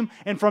shame,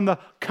 and from the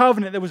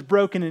covenant that was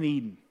broken in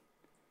Eden.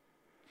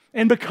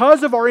 And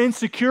because of our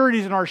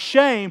insecurities and our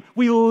shame,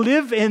 we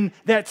live in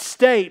that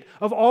state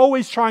of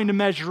always trying to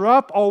measure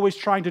up, always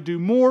trying to do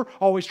more,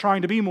 always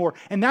trying to be more.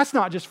 And that's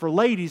not just for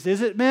ladies, is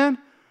it, men?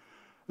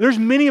 There's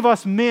many of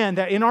us men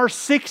that in our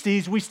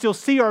 60s, we still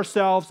see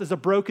ourselves as a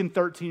broken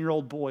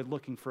 13-year-old boy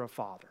looking for a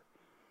father.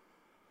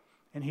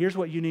 And here's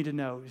what you need to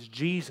know is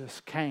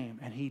Jesus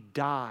came and He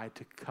died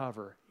to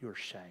cover your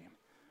shame.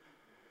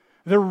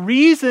 The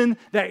reason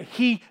that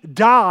He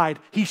died,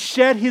 He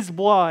shed His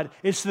blood,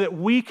 is so that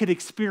we could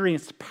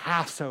experience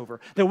Passover,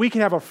 that we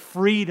could have a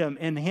freedom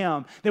in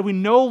Him, that we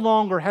no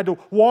longer had to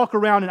walk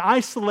around in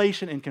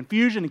isolation and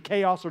confusion and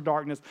chaos or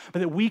darkness, but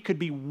that we could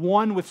be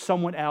one with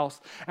someone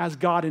else as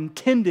God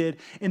intended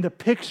in the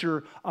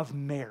picture of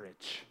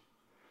marriage.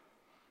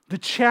 The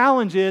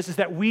challenge is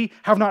that we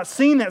have not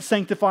seen that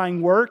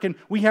sanctifying work and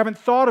we haven't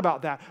thought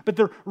about that. But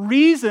the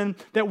reason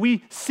that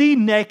we see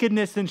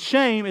nakedness and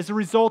shame is a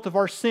result of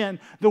our sin.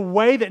 The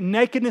way that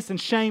nakedness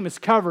and shame is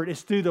covered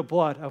is through the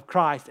blood of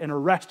Christ and a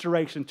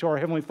restoration to our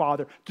Heavenly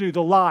Father through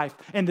the life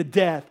and the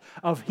death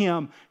of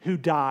Him who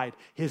died.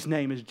 His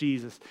name is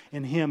Jesus.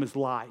 In Him is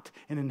light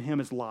and in Him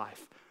is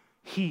life.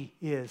 He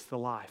is the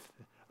life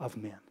of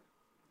men.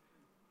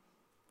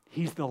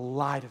 He's the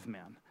light of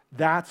men.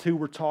 That's who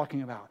we're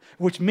talking about,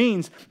 which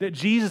means that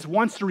Jesus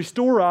wants to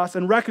restore us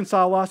and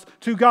reconcile us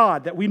to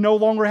God, that we no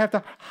longer have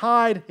to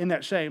hide in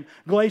that shame.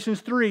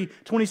 Galatians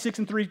 3:26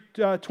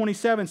 and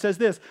 27 says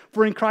this,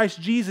 for in Christ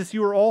Jesus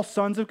you are all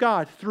sons of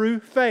God through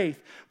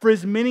faith. For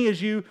as many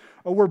as you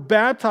were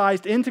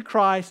baptized into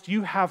Christ,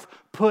 you have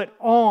put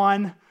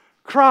on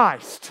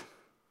Christ.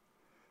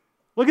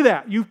 Look at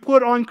that. You've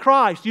put on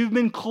Christ. You've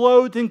been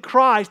clothed in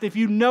Christ if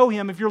you know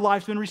Him, if your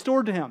life's been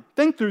restored to Him.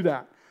 Think through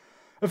that.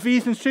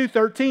 Ephesians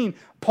 2:13,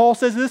 Paul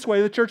says this way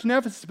to the church in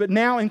Ephesus, but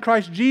now in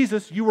Christ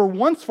Jesus you were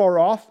once far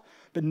off,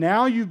 but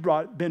now you've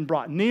been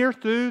brought near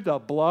through the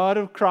blood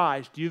of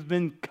Christ. You've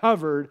been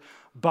covered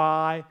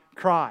by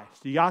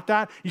Christ. You got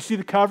that? You see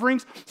the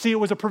coverings? See, it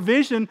was a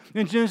provision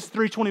in Genesis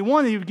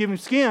 3:21 that He would give him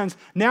skins.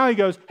 Now He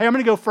goes, hey, I'm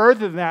going to go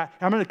further than that.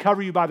 I'm going to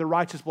cover you by the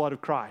righteous blood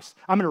of Christ.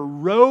 I'm going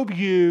to robe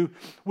you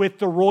with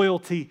the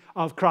royalty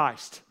of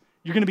Christ.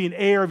 You're going to be an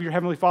heir of your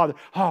Heavenly Father.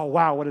 Oh,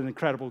 wow, what an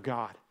incredible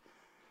God.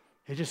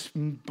 It just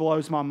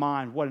blows my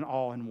mind. What an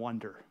awe and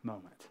wonder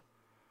moment.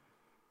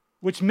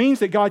 Which means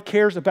that God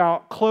cares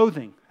about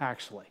clothing,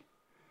 actually.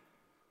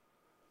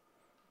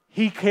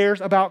 He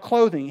cares about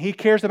clothing. He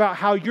cares about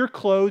how you're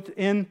clothed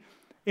in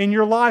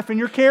your life and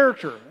your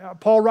character.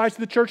 Paul writes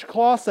to the church of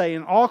Colossae,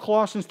 and all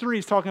Colossians 3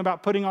 is talking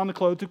about putting on the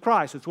clothes of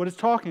Christ. That's what it's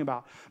talking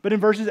about. But in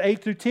verses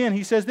 8 through 10,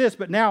 he says this,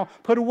 but now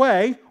put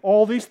away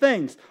all these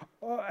things,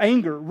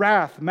 anger,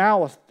 wrath,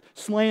 malice,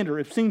 slander,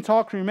 obscene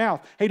talk from your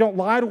mouth. Hey, don't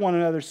lie to one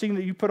another, seeing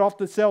that you put off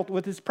the self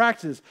with its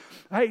practices.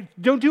 Hey,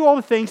 don't do all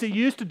the things that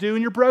you used to do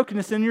in your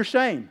brokenness and your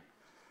shame.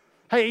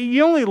 Hey,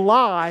 you only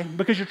lie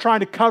because you're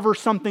trying to cover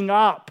something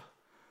up.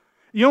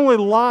 You only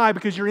lie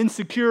because you're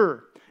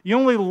insecure. You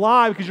only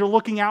lie because you're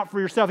looking out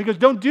for yourself. He goes,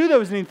 don't do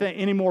those anything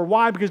anymore.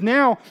 Why? Because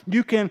now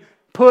you can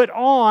put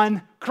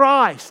on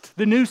Christ,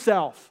 the new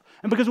self.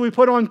 And because we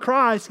put on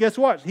Christ, guess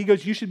what? He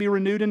goes, you should be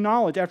renewed in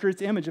knowledge after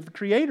its image of the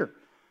Creator.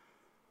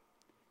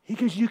 He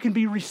goes, you can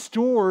be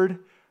restored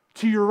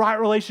to your right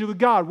relationship with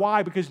God.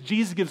 Why? Because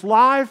Jesus gives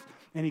life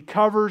and He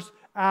covers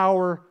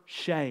our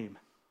shame.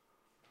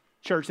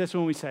 Church, that's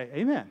when we say,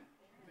 amen.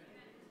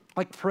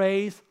 Like,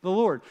 praise the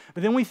Lord.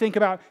 But then we think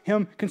about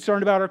Him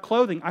concerned about our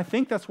clothing. I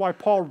think that's why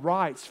Paul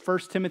writes 1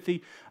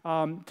 Timothy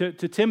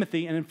to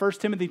Timothy. And in 1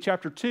 Timothy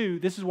chapter 2,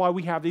 this is why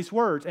we have these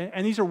words.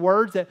 And these are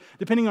words that,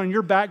 depending on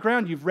your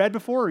background, you've read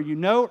before or you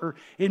know, or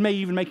it may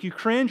even make you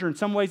cringe, or in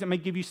some ways it may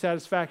give you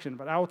satisfaction.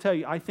 But I will tell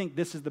you, I think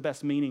this is the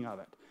best meaning of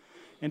it.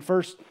 In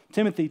 1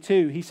 Timothy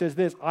 2, he says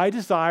this, I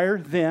desire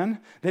then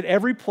that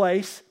every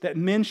place that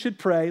men should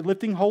pray,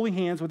 lifting holy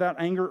hands without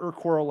anger or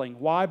quarreling.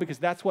 Why? Because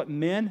that's what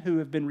men who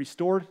have been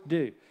restored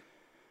do.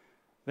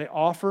 They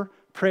offer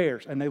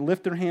prayers and they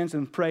lift their hands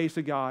in praise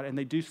to God, and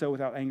they do so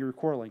without anger or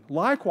quarreling.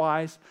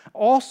 Likewise,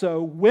 also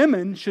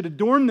women should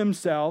adorn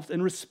themselves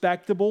in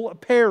respectable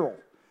apparel,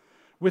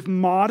 with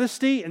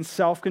modesty and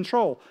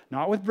self-control,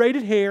 not with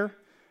braided hair,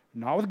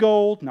 not with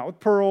gold, not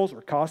with pearls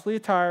or costly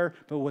attire,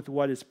 but with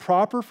what is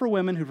proper for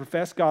women who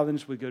profess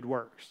godliness with good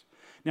works.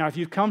 Now, if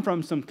you've come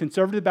from some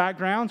conservative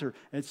backgrounds or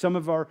some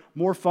of our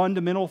more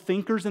fundamental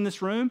thinkers in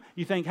this room,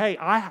 you think, hey,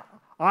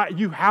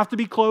 you have to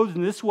be clothed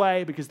in this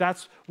way because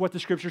that's what the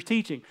Scripture's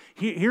teaching.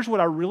 Here's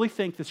what I really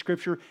think the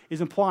Scripture is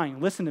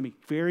implying. Listen to me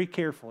very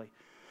carefully.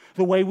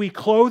 The way we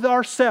clothe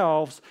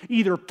ourselves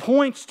either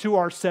points to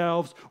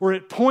ourselves or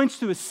it points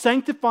to a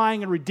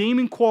sanctifying and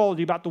redeeming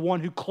quality about the one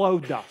who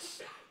clothed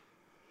us.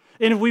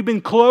 And if we've been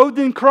clothed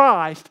in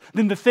Christ,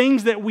 then the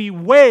things that we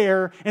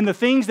wear and the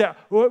things that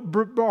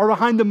are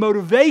behind the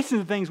motivation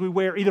of the things we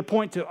wear either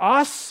point to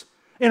us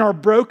in our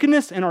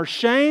brokenness and our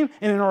shame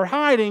and in our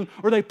hiding,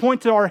 or they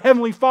point to our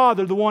Heavenly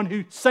Father, the one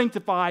who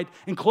sanctified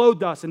and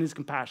clothed us in His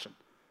compassion.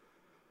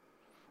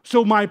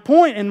 So my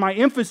point and my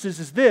emphasis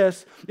is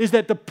this, is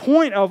that the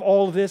point of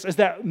all of this is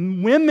that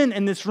women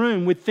in this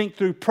room would think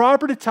through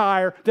proper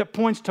attire that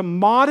points to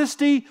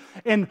modesty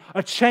and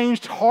a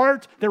changed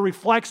heart that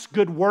reflects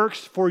good works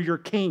for your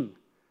King.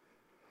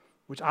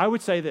 Which I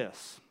would say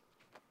this,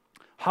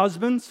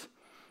 husbands,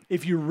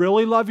 if you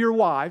really love your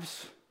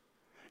wives,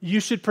 you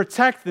should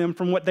protect them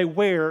from what they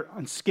wear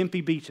on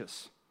skimpy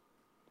beaches.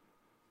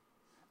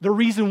 The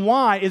reason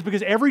why is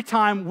because every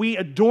time we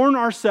adorn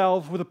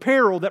ourselves with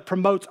apparel that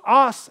promotes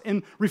us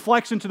and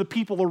reflection to the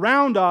people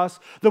around us,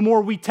 the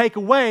more we take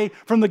away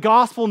from the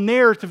gospel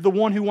narrative of the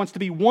one who wants to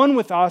be one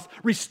with us,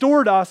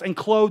 restored us, and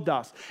clothed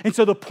us. And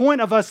so the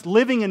point of us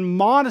living in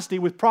modesty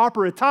with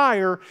proper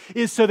attire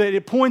is so that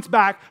it points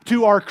back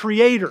to our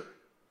Creator.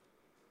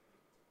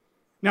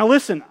 Now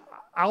listen,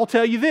 I'll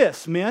tell you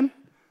this, men,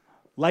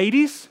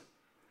 ladies,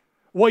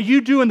 what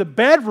you do in the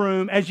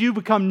bedroom as you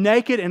become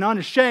naked and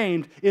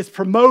unashamed is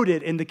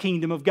promoted in the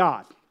kingdom of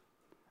God.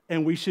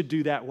 And we should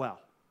do that well.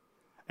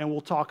 And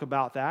we'll talk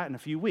about that in a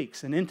few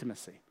weeks in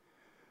intimacy.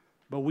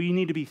 But we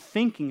need to be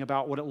thinking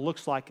about what it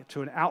looks like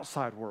to an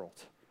outside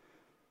world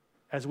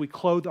as we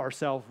clothe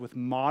ourselves with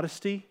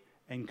modesty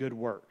and good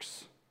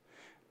works.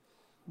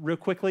 Real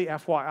quickly,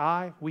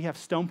 FYI, we have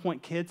Stone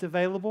Point Kids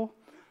available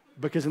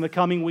because in the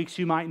coming weeks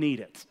you might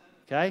need it.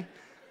 Okay?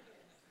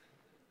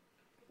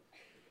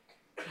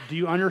 Do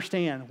you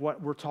understand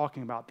what we're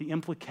talking about? The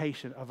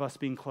implication of us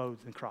being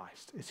clothed in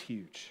Christ is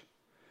huge,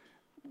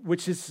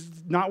 which is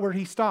not where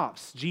He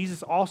stops.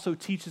 Jesus also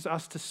teaches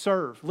us to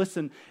serve.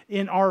 Listen,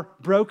 in our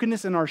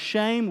brokenness and our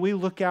shame, we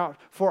look out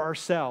for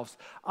ourselves.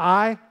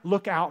 I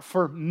look out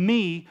for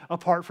me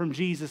apart from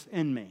Jesus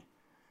in me,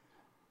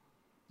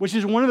 which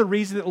is one of the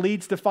reasons that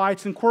leads to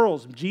fights and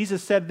quarrels.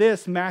 Jesus said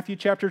this in Matthew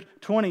chapter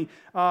 20,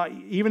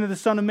 even to the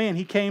Son of Man,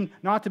 He came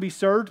not to be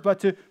served, but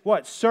to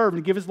what? Serve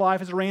and give His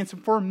life as a ransom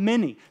for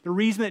many. The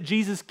reason that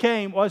Jesus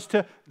came was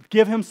to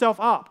give Himself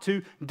up,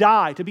 to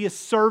die, to be a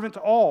servant to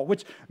all,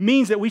 which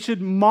means that we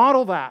should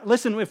model that.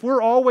 Listen, if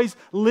we're always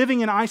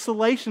living in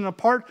isolation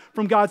apart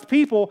from God's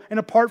people and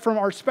apart from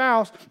our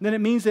spouse, then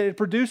it means that it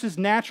produces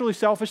naturally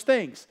selfish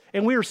things.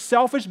 And we are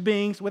selfish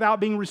beings without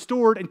being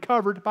restored and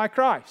covered by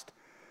Christ.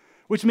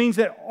 Which means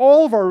that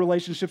all of our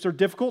relationships are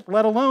difficult,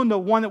 let alone the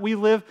one that we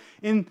live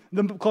in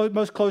the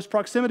most close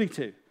proximity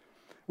to,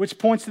 which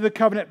points to the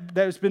covenant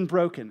that has been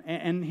broken.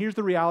 And here's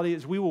the reality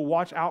is we will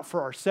watch out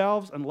for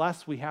ourselves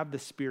unless we have the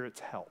Spirit's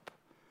help.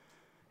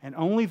 And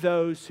only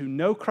those who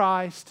know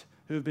Christ,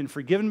 who have been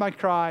forgiven by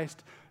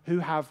Christ, who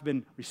have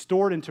been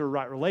restored into a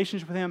right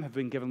relationship with Him, have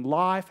been given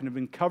life, and have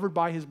been covered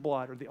by His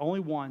blood are the only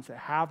ones that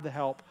have the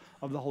help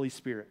of the Holy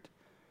Spirit.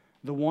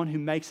 The one who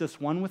makes us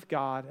one with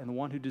God and the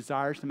one who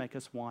desires to make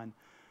us one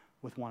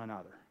with one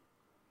another.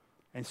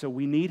 And so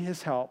we need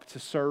His help to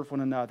serve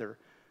one another.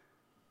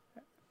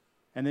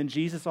 And then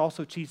Jesus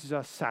also teaches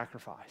us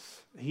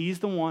sacrifice. He's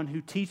the one who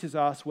teaches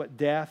us what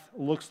death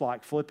looks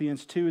like.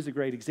 Philippians 2 is a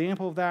great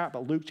example of that,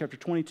 but Luke chapter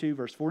 22,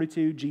 verse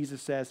 42,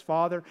 Jesus says,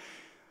 Father,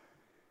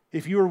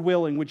 If you are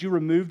willing, would you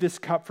remove this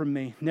cup from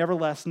me?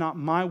 Nevertheless, not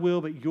my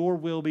will, but your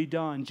will be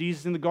done.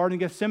 Jesus in the Garden of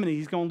Gethsemane,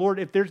 he's going, Lord,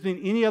 if there's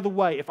been any other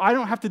way, if I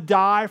don't have to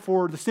die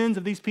for the sins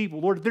of these people,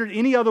 Lord, if there's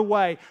any other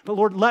way, but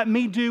Lord, let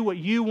me do what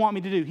you want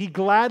me to do. He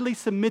gladly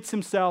submits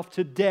himself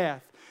to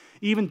death,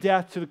 even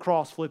death to the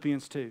cross,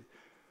 Philippians 2.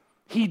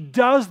 He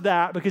does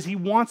that because he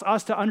wants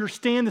us to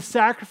understand the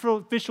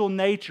sacrificial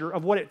nature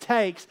of what it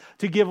takes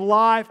to give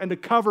life and to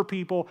cover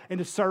people and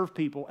to serve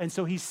people. And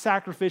so he's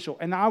sacrificial.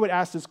 And I would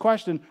ask this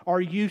question, are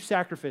you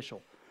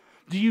sacrificial?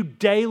 Do you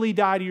daily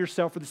die to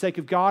yourself for the sake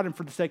of God and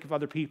for the sake of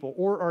other people?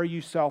 Or are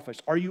you selfish?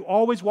 Are you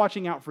always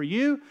watching out for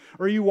you,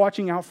 or are you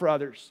watching out for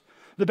others?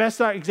 The best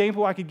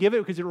example I could give it,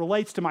 because it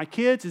relates to my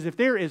kids, is if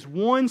there is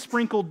one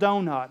sprinkled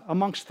donut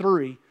amongst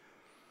three,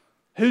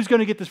 who's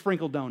going to get the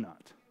sprinkled donut?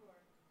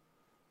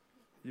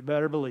 You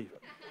better believe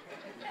it.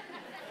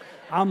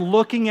 I'm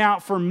looking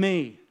out for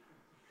me.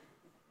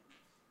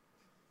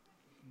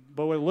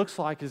 But what it looks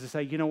like is to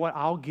say, you know what,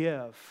 I'll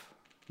give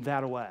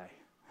that away.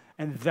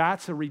 And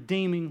that's a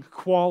redeeming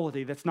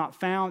quality that's not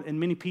found in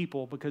many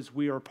people because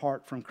we are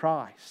apart from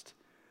Christ.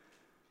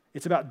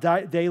 It's about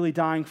daily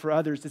dying for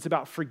others. It's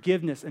about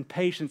forgiveness and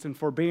patience and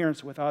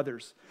forbearance with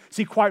others.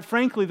 See, quite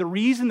frankly, the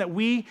reason that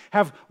we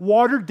have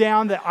watered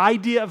down the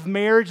idea of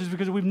marriage is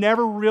because we've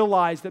never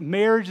realized that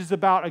marriage is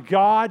about a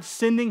God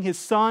sending his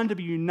son to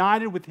be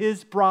united with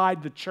his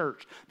bride, the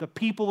church, the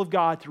people of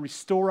God, to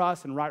restore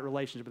us in right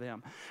relationship with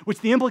him.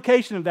 Which the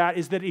implication of that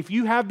is that if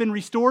you have been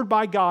restored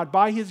by God,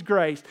 by his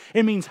grace,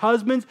 it means,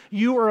 husbands,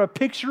 you are a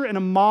picture and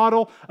a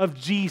model of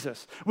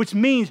Jesus. Which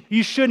means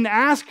you shouldn't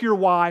ask your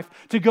wife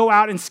to go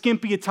out and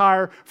skimpy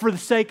attire for the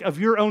sake of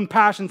your own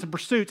passions and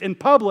pursuits in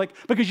public,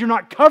 because you're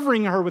not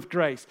covering her with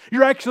grace.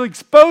 You're actually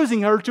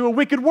exposing her to a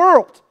wicked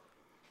world.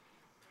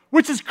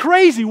 Which is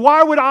crazy.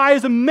 Why would I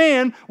as a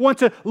man want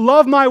to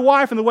love my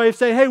wife in the way of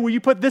saying, hey, will you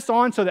put this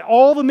on so that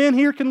all the men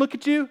here can look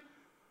at you?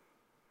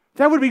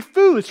 That would be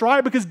foolish,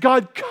 right? Because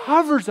God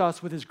covers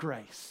us with his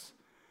grace.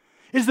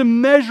 It's a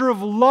measure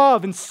of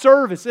love and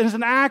service. It is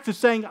an act of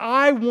saying,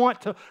 I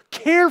want to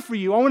care for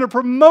you. I want to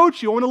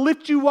promote you. I want to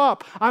lift you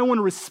up. I want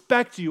to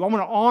respect you. I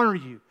want to honor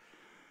you.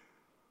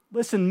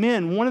 Listen,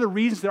 men, one of the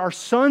reasons that our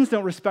sons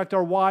don't respect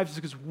our wives is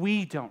because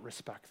we don't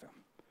respect them.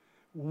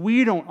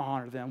 We don't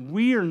honor them.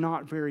 We are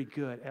not very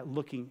good at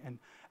looking and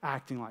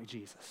acting like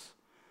Jesus.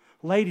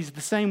 Ladies, the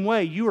same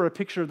way, you are a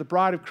picture of the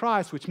bride of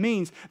Christ, which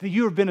means that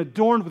you have been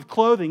adorned with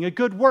clothing, a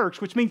good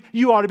works, which means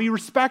you ought to be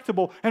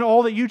respectable in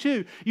all that you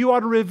do. You ought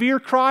to revere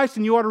Christ,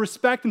 and you ought to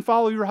respect and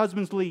follow your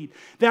husband's lead.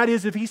 That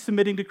is, if he's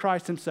submitting to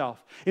Christ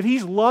himself. If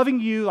he's loving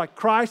you like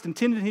Christ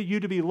intended you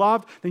to be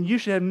loved, then you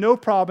should have no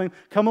problem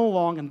coming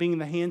along and being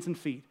the hands and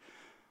feet.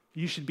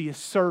 You should be a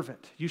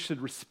servant. You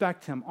should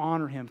respect him,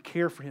 honor him,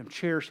 care for him,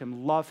 cherish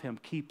him, love him,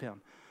 keep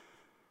him.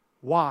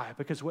 Why?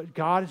 Because what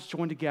God has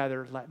joined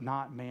together, let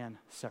not man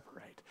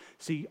separate.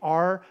 See,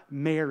 our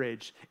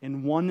marriage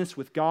in oneness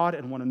with God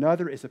and one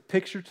another is a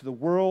picture to the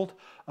world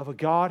of a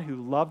God who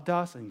loved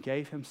us and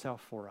gave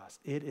himself for us.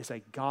 It is a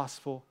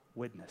gospel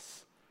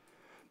witness.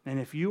 And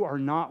if you are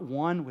not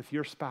one with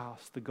your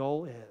spouse, the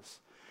goal is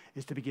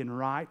to begin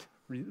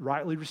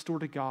rightly restored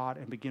to God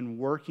and begin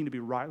working to be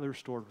rightly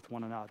restored with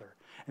one another.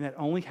 And that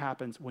only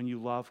happens when you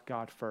love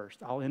God first.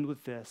 I'll end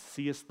with this.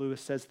 C.S.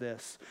 Lewis says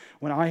this: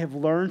 when I have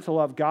learned to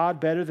love God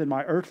better than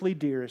my earthly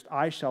dearest,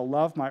 I shall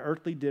love my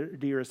earthly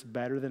dearest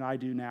better than I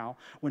do now.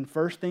 When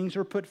first things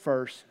are put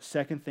first,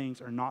 second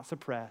things are not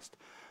suppressed,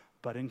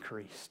 but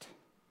increased.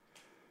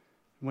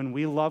 When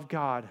we love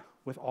God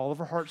with all of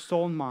our heart,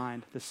 soul, and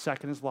mind, the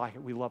second is like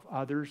it. We love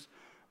others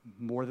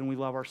more than we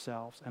love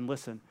ourselves. And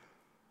listen,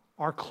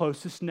 our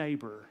closest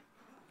neighbor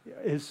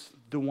is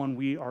the one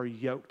we are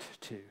yoked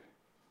to.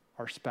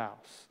 Our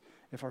spouse.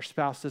 If our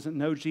spouse doesn't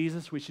know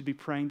Jesus, we should be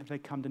praying that they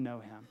come to know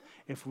him.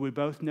 If we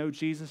both know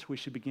Jesus, we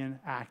should begin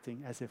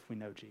acting as if we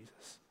know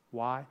Jesus.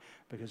 Why?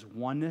 Because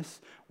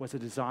oneness was a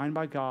design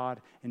by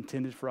God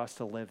intended for us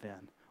to live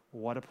in.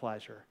 What a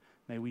pleasure.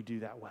 May we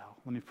do that well.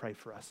 Let me pray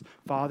for us.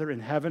 Father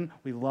in heaven,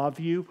 we love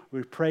you.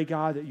 We pray,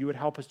 God, that you would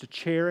help us to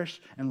cherish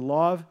and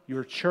love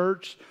your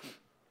church,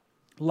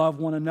 love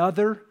one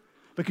another,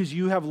 because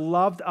you have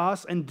loved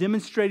us and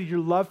demonstrated your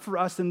love for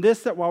us in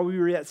this, that while we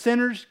were yet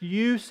sinners,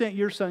 you sent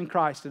your Son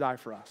Christ to die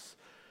for us.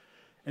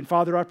 And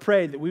Father, I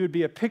pray that we would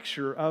be a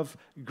picture of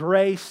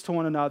grace to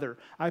one another.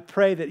 I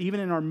pray that even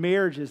in our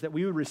marriages, that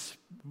we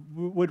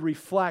would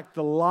reflect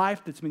the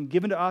life that's been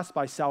given to us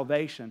by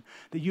salvation,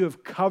 that you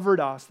have covered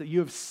us, that you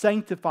have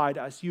sanctified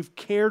us, you've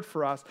cared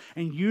for us,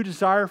 and you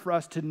desire for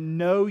us to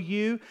know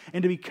you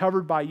and to be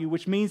covered by you,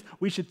 which means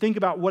we should think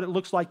about what it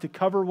looks like to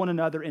cover one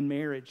another in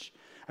marriage.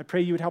 I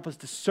pray you would help us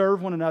to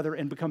serve one another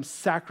and become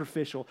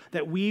sacrificial,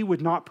 that we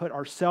would not put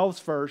ourselves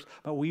first,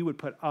 but we would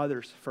put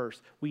others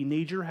first. We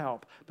need your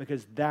help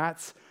because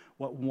that's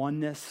what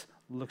oneness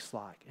looks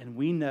like. And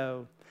we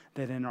know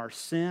that in our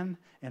sin,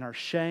 in our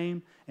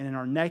shame, and in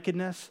our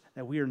nakedness,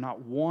 that we are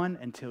not one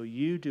until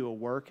you do a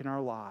work in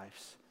our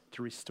lives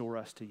to restore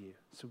us to you.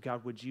 So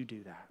God, would you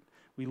do that?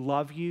 We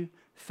love you.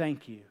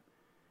 Thank you.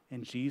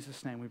 In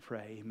Jesus' name we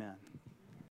pray. Amen.